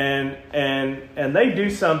 and they do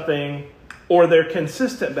something, or their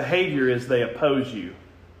consistent behavior is they oppose you,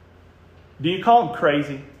 do you call them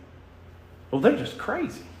crazy? Well, they're just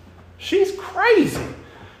crazy. She's crazy.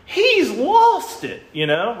 He's lost it,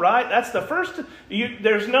 right? That's the first.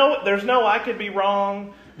 There's no I could be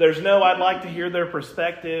wrong. There's no I'd like to hear their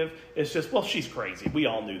perspective. It's just, well, she's crazy. We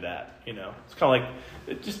all knew that, It's kind of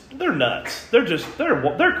like, they're nuts. They're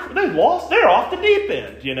lost. They're off the deep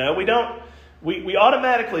end, We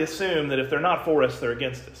automatically assume that if they're not for us, they're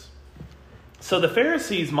against us. So the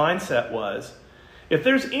Pharisees' mindset was, if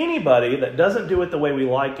there's anybody that doesn't do it the way we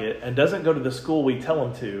like it and doesn't go to the school we tell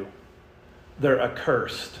them to, they're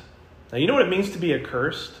accursed. Now, you know what it means to be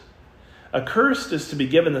accursed? Accursed is to be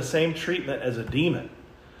given the same treatment as a demon.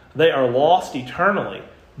 They are lost eternally.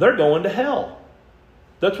 They're going to hell.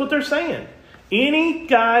 That's what they're saying. Any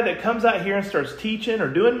guy that comes out here and starts teaching or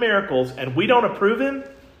doing miracles and we don't approve him,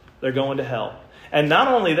 they're going to hell. And not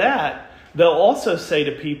only that, they'll also say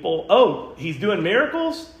to people, oh, he's doing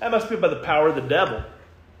miracles? That must be by the power of the devil.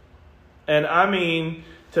 And I mean,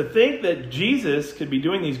 to think that Jesus could be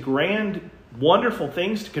doing these grand, wonderful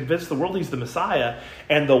things to convince the world he's the Messiah,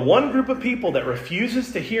 and the one group of people that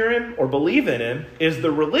refuses to hear him or believe in him is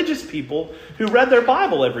the religious people who read their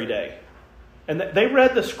Bible every day. And they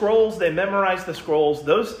read the scrolls, they memorized the scrolls.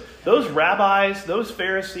 Those rabbis, those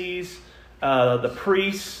Pharisees, the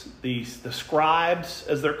priests, the scribes,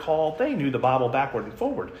 as they're called, they knew the Bible backward and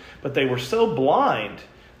forward. But they were so blind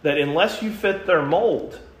that unless you fit their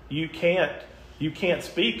mold, you can't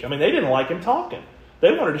speak. I mean, they didn't like him talking.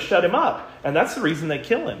 They wanted to shut him up. And that's the reason they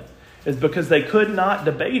kill him, is because they could not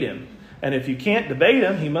debate him. And if you can't debate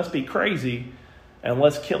him, he must be crazy, and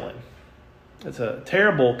let's kill him. It's a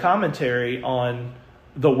terrible commentary on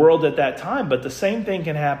the world at that time, but the same thing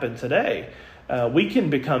can happen today. We can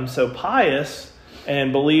become so pious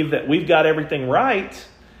and believe that we've got everything right,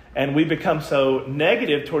 and we become so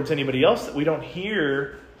negative towards anybody else that we don't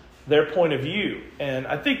hear their point of view. And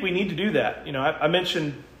I think we need to do that. I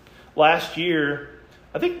mentioned last year,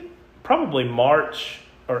 I think probably March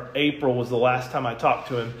or April was the last time I talked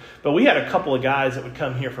to him, but we had a couple of guys that would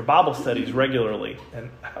come here for Bible studies regularly,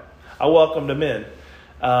 and I welcomed them in.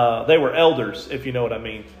 They were elders, if you know what I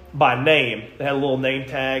mean, by name. They had little name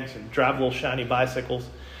tags and drive little shiny bicycles.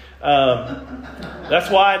 That's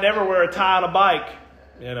why I never wear a tie on a bike,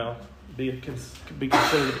 be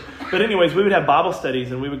considered. But anyways, we would have Bible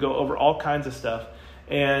studies and we would go over all kinds of stuff.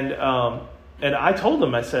 And I told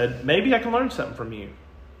them, I said, maybe I can learn something from you.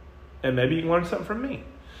 And maybe you can learn something from me.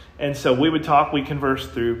 And so we would talk, we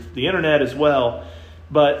conversed through the internet as well.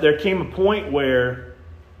 But there came a point where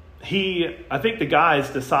I think the guys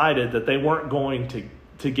decided that they weren't going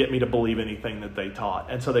to get me to believe anything that they taught.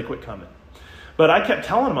 And so they quit coming. But I kept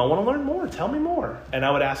telling them, I want to learn more. Tell me more. And I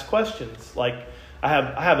would ask questions. Like I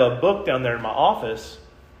have a book down there in my office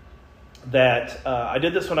that I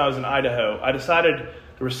did this when I was in Idaho. I decided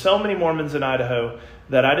There were so many Mormons in Idaho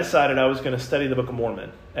that I decided I was going to study the Book of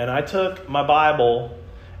Mormon. And I took my Bible,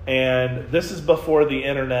 and this is before the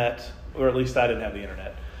internet, or at least I didn't have the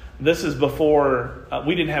internet. This is before,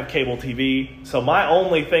 we didn't have cable TV, so my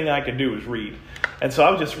only thing I could do was read. And so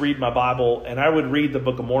I would just read my Bible, and I would read the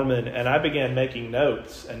Book of Mormon, and I began making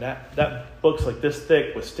notes. And that book's like this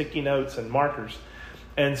thick with sticky notes and markers.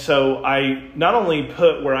 And so I not only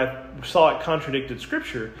put where I saw it contradicted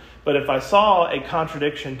Scripture, but if I saw a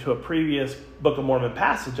contradiction to a previous Book of Mormon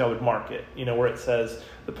passage, I would mark it. Where it says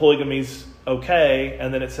the polygamy's okay,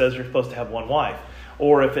 and then it says you're supposed to have one wife.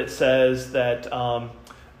 Or if it says that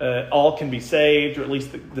all can be saved, or at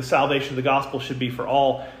least the salvation of the gospel should be for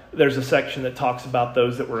all, there's a section that talks about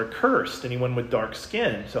those that were accursed, anyone with dark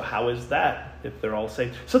skin. So how is that if they're all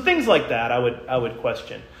saved? So things like that I would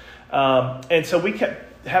question. And so we kept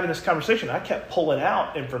having this conversation. I kept pulling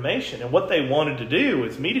out information, and what they wanted to do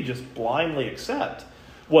is me to just blindly accept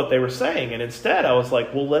what they were saying. And instead I was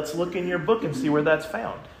like, well, let's look in your book and see where that's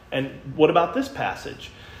found. And what about this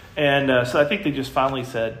passage? And so I think they just finally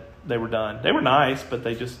said they were done. They were nice, but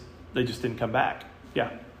they just didn't come back.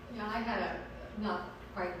 Yeah. Yeah, I had not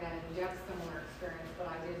quite that in-depth similar experience, but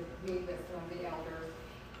I did meet with some of the elders.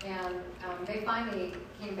 And they finally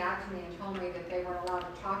came back to me and told me that they weren't allowed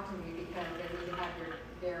to talk to me because they needed to have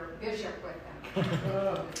their bishop with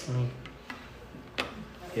them.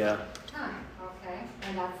 Yeah. Okay.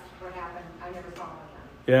 And that's what happened. I never saw them again.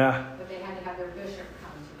 Yeah. But they had to have their bishop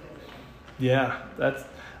come to visit them. Yeah,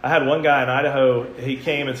 I had one guy in Idaho. He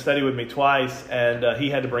came and studied with me twice, and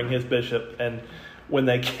he had to bring his bishop. And when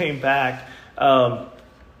they came back,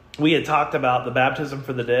 we had talked about the baptism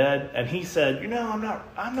for the dead, and he said,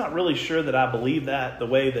 I'm not really sure that I believe that the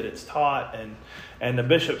way that it's taught. And the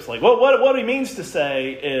bishop's like, well, what he means to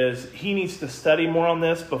say is he needs to study more on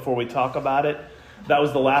this before we talk about it. That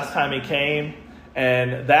was the last time he came,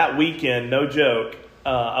 and that weekend, no joke,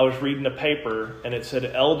 I was reading a paper, and it said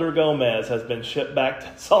Elder Gomez has been shipped back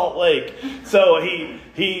to Salt Lake. So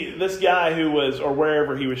this guy who was, or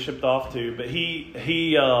wherever he was shipped off to, but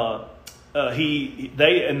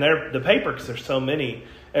the paper, because there's so many,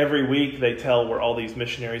 every week they tell where all these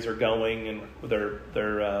missionaries are going and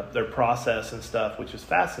their process and stuff, which is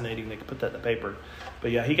fascinating. They could put that in the paper. But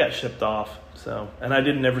yeah, he got shipped off. So, and I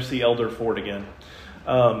didn't ever see Elder Ford again.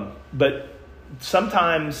 But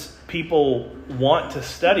sometimes people want to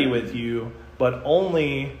study with you, but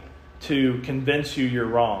only to convince you you're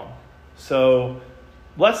wrong. So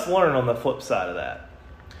let's learn on the flip side of that.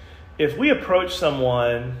 If we approach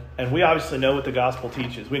someone, and we obviously know what the gospel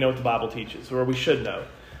teaches, we know what the Bible teaches, or we should know.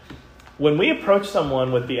 When we approach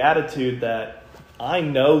someone with the attitude that I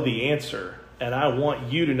know the answer, and I want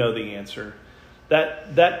you to know the answer,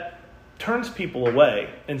 that turns people away.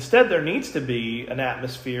 Instead, there needs to be an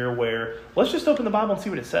atmosphere where let's just open the Bible and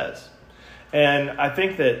see what it says. And I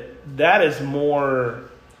think that is more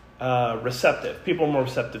receptive. People are more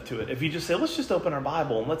receptive to it. If you just say, let's just open our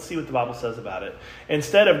Bible and let's see what the Bible says about it.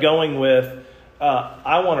 Instead of going with,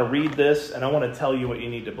 I want to read this and I want to tell you what you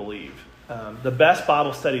need to believe. The best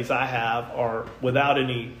Bible studies I have are without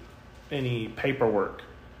any paperwork.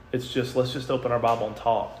 It's just, let's just open our Bible and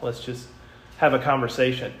talk. Let's just have a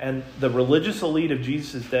conversation. And the religious elite of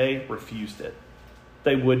Jesus' day refused it.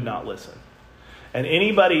 They would not listen. And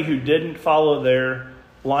anybody who didn't follow their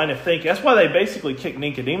line of thinking, that's why they basically kicked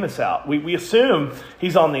Nicodemus out. We assume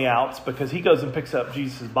he's on the outs because he goes and picks up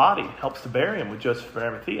Jesus' body, helps to bury him with Joseph of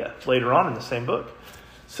Arimathea later on in the same book.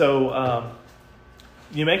 So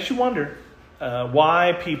it makes you wonder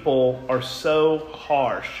why people are so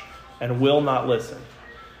harsh and will not listen.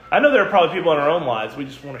 I know there are probably people in our own lives, we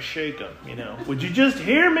just want to shake them, Would you just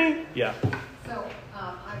hear me? Yeah. So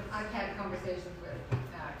I've had conversations with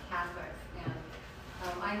Catholics, and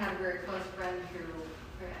I had a very close friend who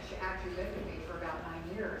she actually lived with me for about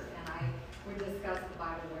 9 years, and I would discuss the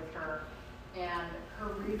Bible with her, and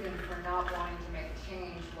her reason for not wanting to make a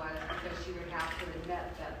change was because she would have to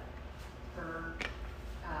admit that her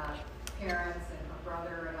parents and her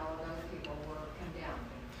brother and all of those people were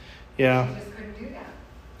condemned. Yeah. She just couldn't do that.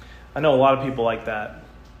 I know a lot of people like that.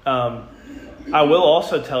 I will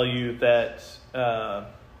also tell you that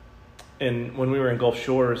when we were in Gulf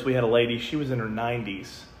Shores, we had a lady, she was in her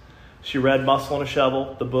 90s. She read Muscle and a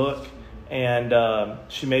Shovel, the book, and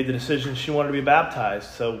she made the decision she wanted to be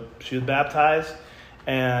baptized. So she was baptized,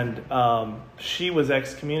 and she was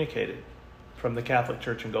excommunicated from the Catholic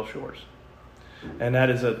Church in Gulf Shores. And that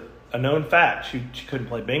is a known fact. She couldn't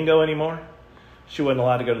play bingo anymore. She wasn't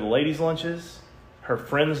allowed to go to the ladies' lunches. Her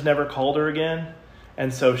friends never called her again.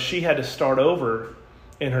 And so she had to start over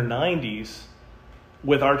in her 90s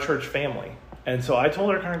with our church family. And so I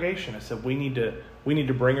told our congregation, I said, we need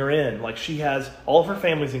to bring her in. Like, she has, all of her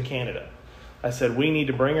family's in Canada. I said, we need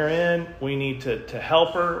to bring her in. We need to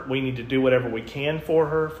help her. We need to do whatever we can for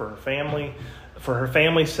her family. For her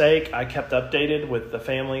family's sake, I kept updated with the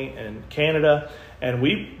family in Canada. And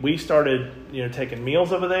we started, taking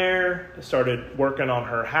meals over there, started working on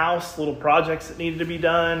her house, little projects that needed to be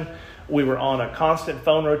done. We were on a constant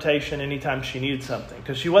phone rotation anytime she needed something.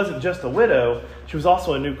 Because she wasn't just a widow, she was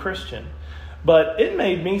also a new Christian. But it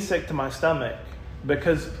made me sick to my stomach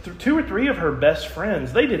because 2 or 3 of her best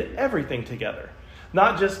friends, they did everything together.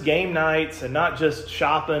 Not just game nights and not just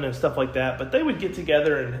shopping and stuff like that, but they would get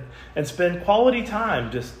together and spend quality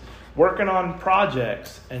time just working on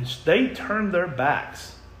projects, and they turned their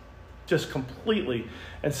backs just completely.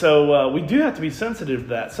 And so we do have to be sensitive to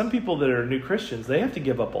that. Some people that are new Christians, they have to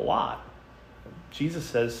give up a lot. Jesus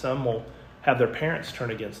says some will have their parents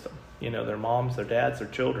turn against them, their moms, their dads, their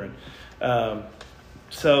children.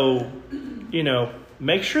 So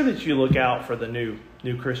make sure that you look out for the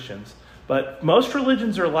new Christians. But most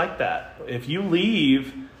religions are like that. If you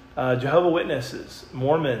leave, Jehovah's Witnesses,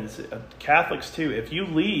 Mormons, Catholics too, if you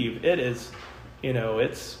leave, it is,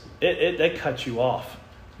 they cut you off.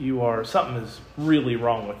 Something is really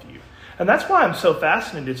wrong with you. And that's why I'm so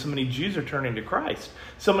fascinated so many Jews are turning to Christ.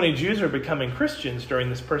 So many Jews are becoming Christians during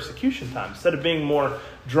this persecution time. Instead of being more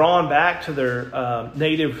drawn back to their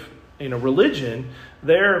native religion,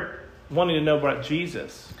 they're wanting to know about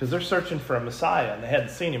Jesus because they're searching for a Messiah and they hadn't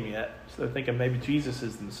seen him yet. So they're thinking maybe Jesus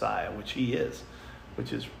is the Messiah, which he is,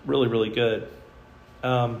 which is really, really good.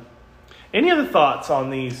 Any other thoughts on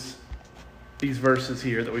these verses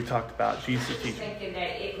here that we talked about? Jesus I was teaching. thinking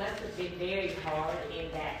that it must have been very hard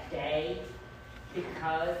in that day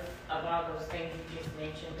because of all those things you just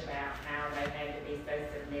mentioned about how they had to be so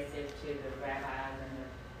submissive to the rabbis and the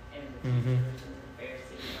Mm-hmm. teachers and the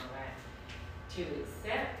Pharisees and all that, to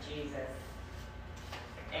accept Jesus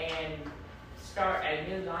and start a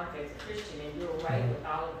new life as a Christian and do away with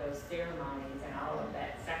all of those ceremonies and all of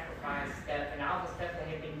that sacrifice stuff and all the stuff that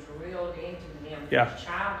had been drilled into them from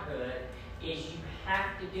childhood is you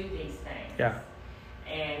have to do these things. Yeah.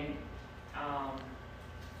 And now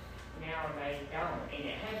they don't. And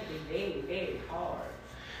it had to be very, very hard.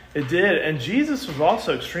 It did. And Jesus was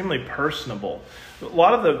also extremely personable. A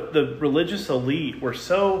lot of the religious elite were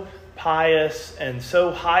so pious and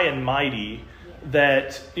so high and mighty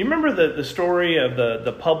that, you remember the story of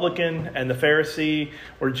the publican and the Pharisee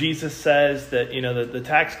where Jesus says that, the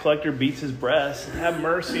tax collector beats his breast, have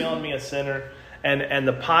mercy on me, a sinner. And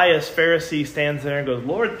the pious Pharisee stands there and goes,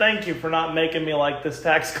 Lord, thank you for not making me like this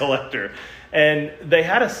tax collector. And they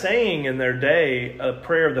had a saying in their day, a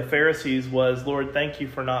prayer of the Pharisees was, Lord, thank you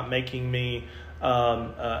for not making me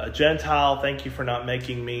a Gentile. Thank you for not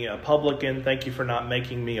making me a publican. Thank you for not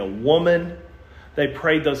making me a woman. They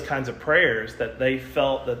prayed those kinds of prayers that they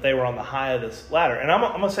felt that they were on the high of this ladder. And I'm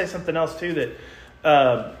going to say something else too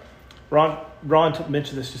that Ron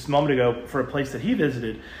mentioned this just a moment ago for a place that he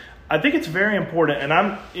visited. I think it's very important,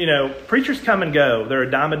 and preachers come and go. They're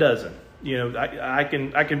a dime a dozen. I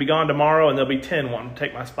can be gone tomorrow and there'll be 10 wanting to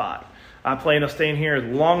take my spot. I plan on staying here as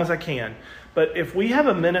long as I can. But if we have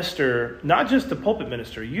a minister, not just a pulpit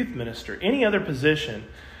minister, youth minister, any other position,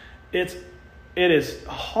 it is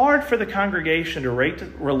hard for the congregation to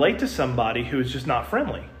relate to somebody who is just not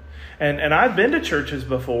friendly. And I've been to churches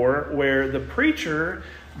before where the preacher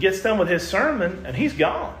gets done with his sermon and he's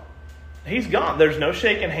gone. He's gone. There's no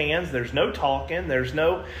shaking hands. There's no talking.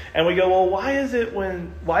 And we go, well, why is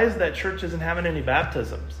that church isn't having any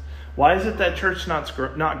baptisms? Why is it that church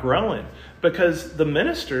not growing? Because the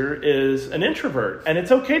minister is an introvert. And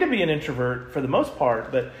it's okay to be an introvert for the most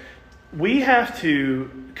part, but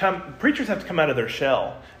preachers have to come out of their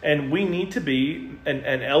shell. And we need to be,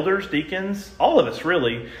 and elders, deacons, all of us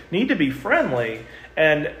really, need to be friendly.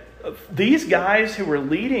 And these guys who were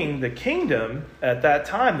leading the kingdom at that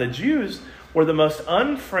time, the Jews, were the most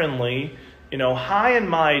unfriendly, high and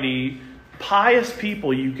mighty, pious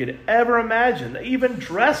people you could ever imagine. They even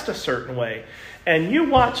dressed a certain way. And you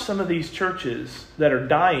watch some of these churches that are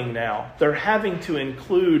dying now. They're having to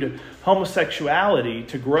include homosexuality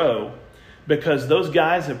to grow because those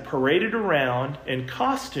guys have paraded around in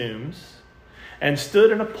costumes and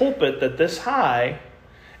stood in a pulpit that this high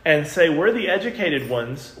and say, we're the educated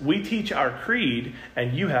ones, we teach our creed,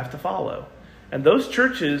 and you have to follow. And those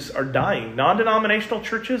churches are dying. Non-denominational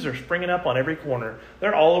churches are springing up on every corner.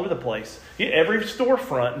 They're all over the place. Every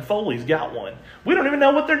storefront in Foley's got one. We don't even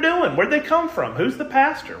know what they're doing. Where'd they come from? Who's the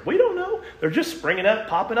pastor? We don't know. They're just springing up,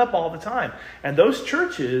 popping up all the time. And those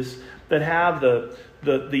churches that have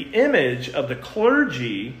the image of the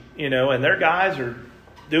clergy, and their guys are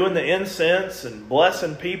doing the incense and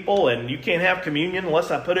blessing people, and you can't have communion unless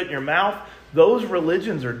I put it in your mouth. Those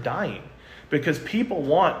religions are dying because people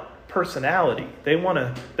want personality. They want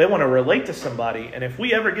to relate to somebody. And if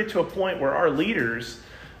we ever get to a point where our leaders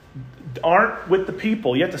aren't with the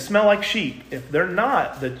people, you have to smell like sheep. If they're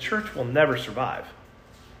not, the church will never survive.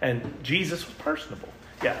 And Jesus was personable.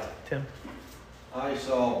 Yeah, Tim? I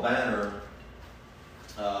saw a banner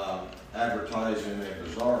advertising a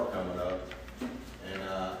bazaar coming up, and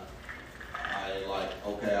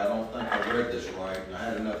okay, I don't think I read this right, and I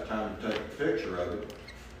had enough time to take a picture of it,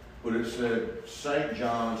 but it said St.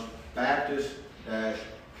 John's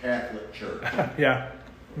Baptist-Catholic Church. Yeah.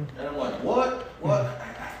 And I'm like, what?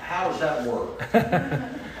 How does that work?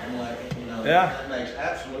 I'm like, that makes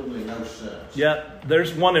absolutely no sense. Yeah,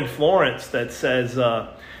 there's one in Florence that says,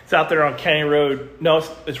 it's out there on County Road. No,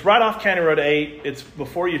 it's right off County Road 8. It's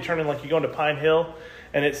before you turn in, like you go into Pine Hill.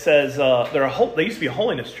 And it says, they used to be a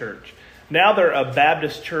holiness church. Now they're a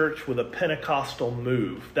Baptist church with a Pentecostal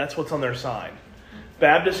move. That's what's on their sign.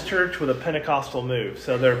 Baptist church with a Pentecostal move.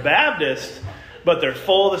 So they're Baptist, but they're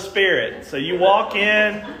full of the Spirit. So you walk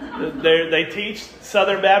in, they teach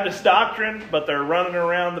Southern Baptist doctrine, but they're running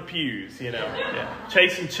around the pews,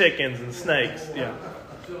 chasing chickens and snakes. Yeah.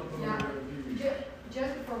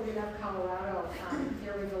 Just before we left Colorado,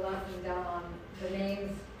 there was a lesson down on the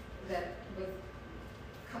names that was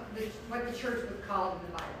what the church was called in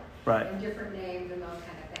the Bible. Right. And different names and those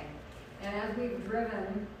kind of things. And as we've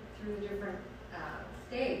driven through the different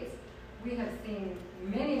states, we have seen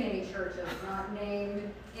many, many churches not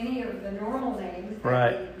named any of the normal names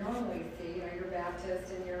that we normally see. Your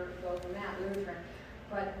Baptist and your local Lutheran.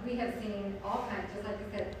 But we have seen all kinds, just like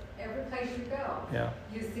I said, every place you go. Yeah.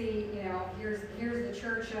 You see, here's the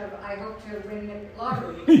church of I hope to win the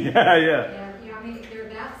lottery. Yeah. And they're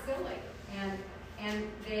that silly. And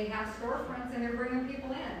they have storefronts and they're bringing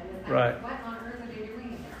people in. And it's like, Right. what on earth are they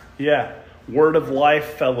doing in there? Yeah. Word of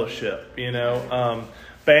Life Fellowship,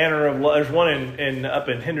 Banner of Love. There's one up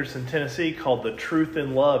in Henderson, Tennessee called the Truth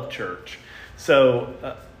in Love Church.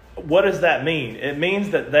 So what does that mean? It means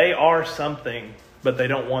that they are something, but they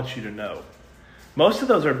don't want you to know. Most of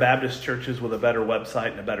those are Baptist churches with a better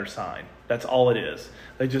website and a better sign. That's all it is.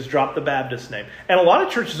 They just drop the Baptist name. And a lot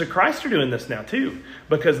of churches of Christ are doing this now too,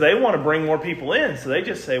 because they want to bring more people in. So they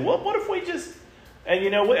just say, well, what if we just,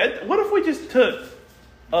 what if we just took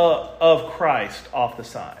of Christ off the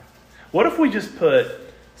sign? What if we just put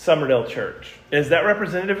Summerdale Church? Is that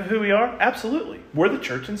representative of who we are? Absolutely. We're the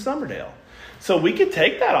church in Summerdale. So we could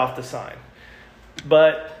take that off the sign.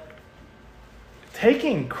 But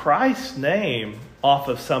taking Christ's name off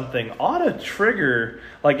of something ought to trigger,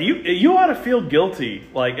 you ought to feel guilty.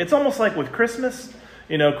 Like, it's almost like with Christmas.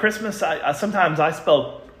 Christmas, sometimes I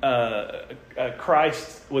spell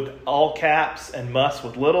Christ with all caps and must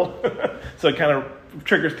with little. So it kind of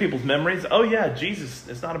triggers people's memories. Oh yeah, Jesus,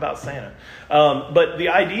 it's not about Santa. But the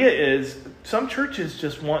idea is some churches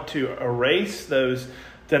just want to erase those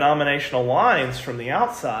denominational lines from the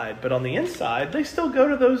outside, but on the inside, they still go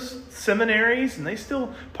to those seminaries and they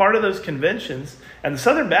still part of those conventions. And the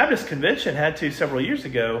Southern Baptist Convention had to, several years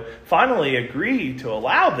ago, finally agree to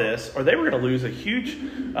allow this, or they were going to lose a huge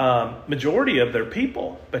majority of their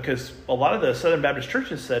people, because a lot of the Southern Baptist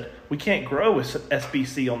churches said, we can't grow with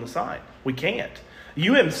SBC on the sign. We can't.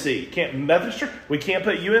 UMC, Methodist Church, we can't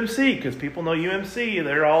put UMC because people know UMC,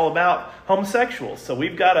 they're all about homosexuals. So we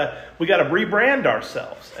got to rebrand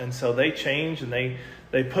ourselves. And so they change and they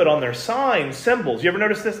put on their signs symbols. You ever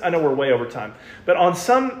notice this? I know we're way over time. But on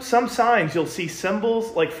some signs you'll see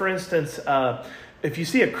symbols. Like, for instance, if you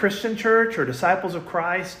see a Christian church or Disciples of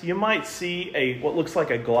Christ, you might see what looks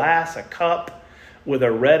like a glass, a cup with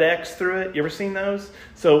a red X through it. You ever seen those?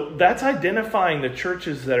 So that's identifying the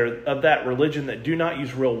churches that are of that religion that do not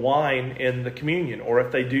use real wine in the communion, or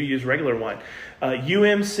if they do use regular wine.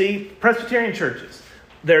 UMC, Presbyterian churches.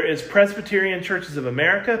 There is Presbyterian Churches of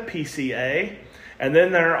America, PCA, and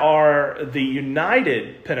then there are the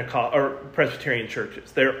United Presbyterian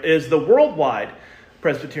churches. There is the Worldwide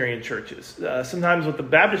Presbyterian churches. Sometimes with the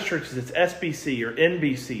Baptist churches, it's SBC or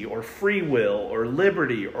NBC or Free Will or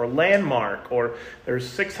Liberty or Landmark, or there's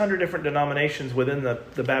 600 different denominations within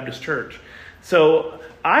the Baptist church. So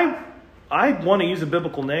I want to use a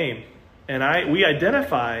biblical name, and we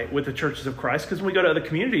identify with the churches of Christ, because when we go to other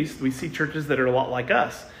communities, we see churches that are a lot like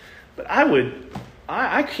us. But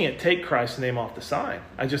I can't take Christ's name off the sign.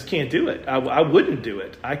 I just can't do it. I wouldn't do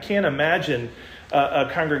it. I can't imagine a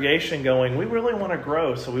congregation going, we really want to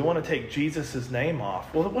grow, so we want to take Jesus' name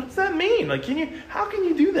off. Well, what does that mean? How can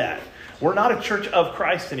you do that? We're not a church of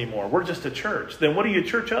Christ anymore. We're just a church. Then what are you a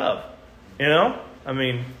church of?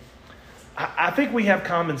 I think we have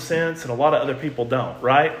common sense and a lot of other people don't,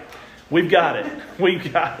 right? We've got it.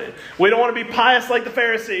 We've got it. We don't want to be pious like the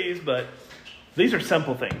Pharisees, but these are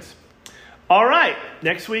simple things. All right.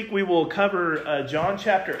 Next week we will cover John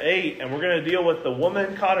chapter 8, and we're going to deal with the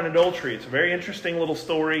woman caught in adultery. It's a very interesting little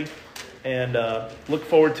story, and look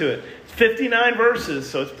forward to it. It's 59 verses,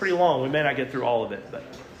 so it's pretty long. We may not get through all of it, but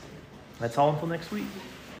that's all until next week.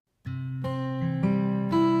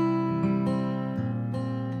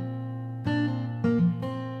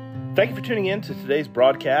 Thank you for tuning in to today's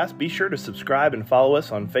broadcast. Be sure to subscribe and follow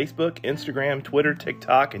us on Facebook, Instagram, Twitter,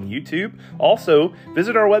 TikTok, and YouTube. Also,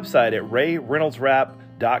 visit our website at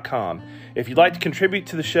rayreynoldsrap.com. If you'd like to contribute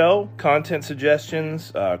to the show, content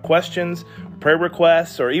suggestions, questions, prayer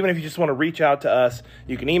requests, or even if you just want to reach out to us,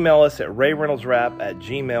 you can email us at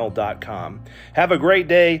rayreynoldsrap@gmail.com. Have a great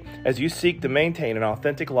day as you seek to maintain an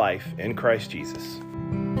authentic life in Christ Jesus.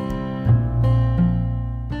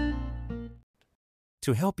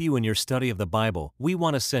 To help you in your study of the Bible, we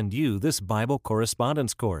want to send you this Bible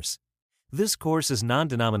correspondence course. This course is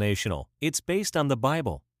non-denominational. It's based on the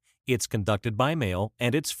Bible. It's conducted by mail,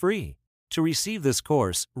 and it's free. To receive this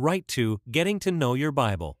course, write to Getting to Know Your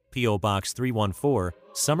Bible, P.O. Box 314,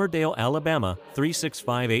 Summerdale, Alabama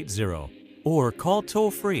 36580. Or call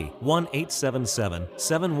toll-free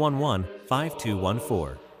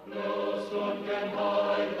 1-877-711-5214.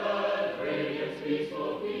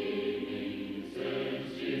 Peaceful peace,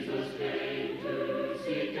 since Jesus came to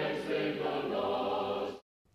seek and save the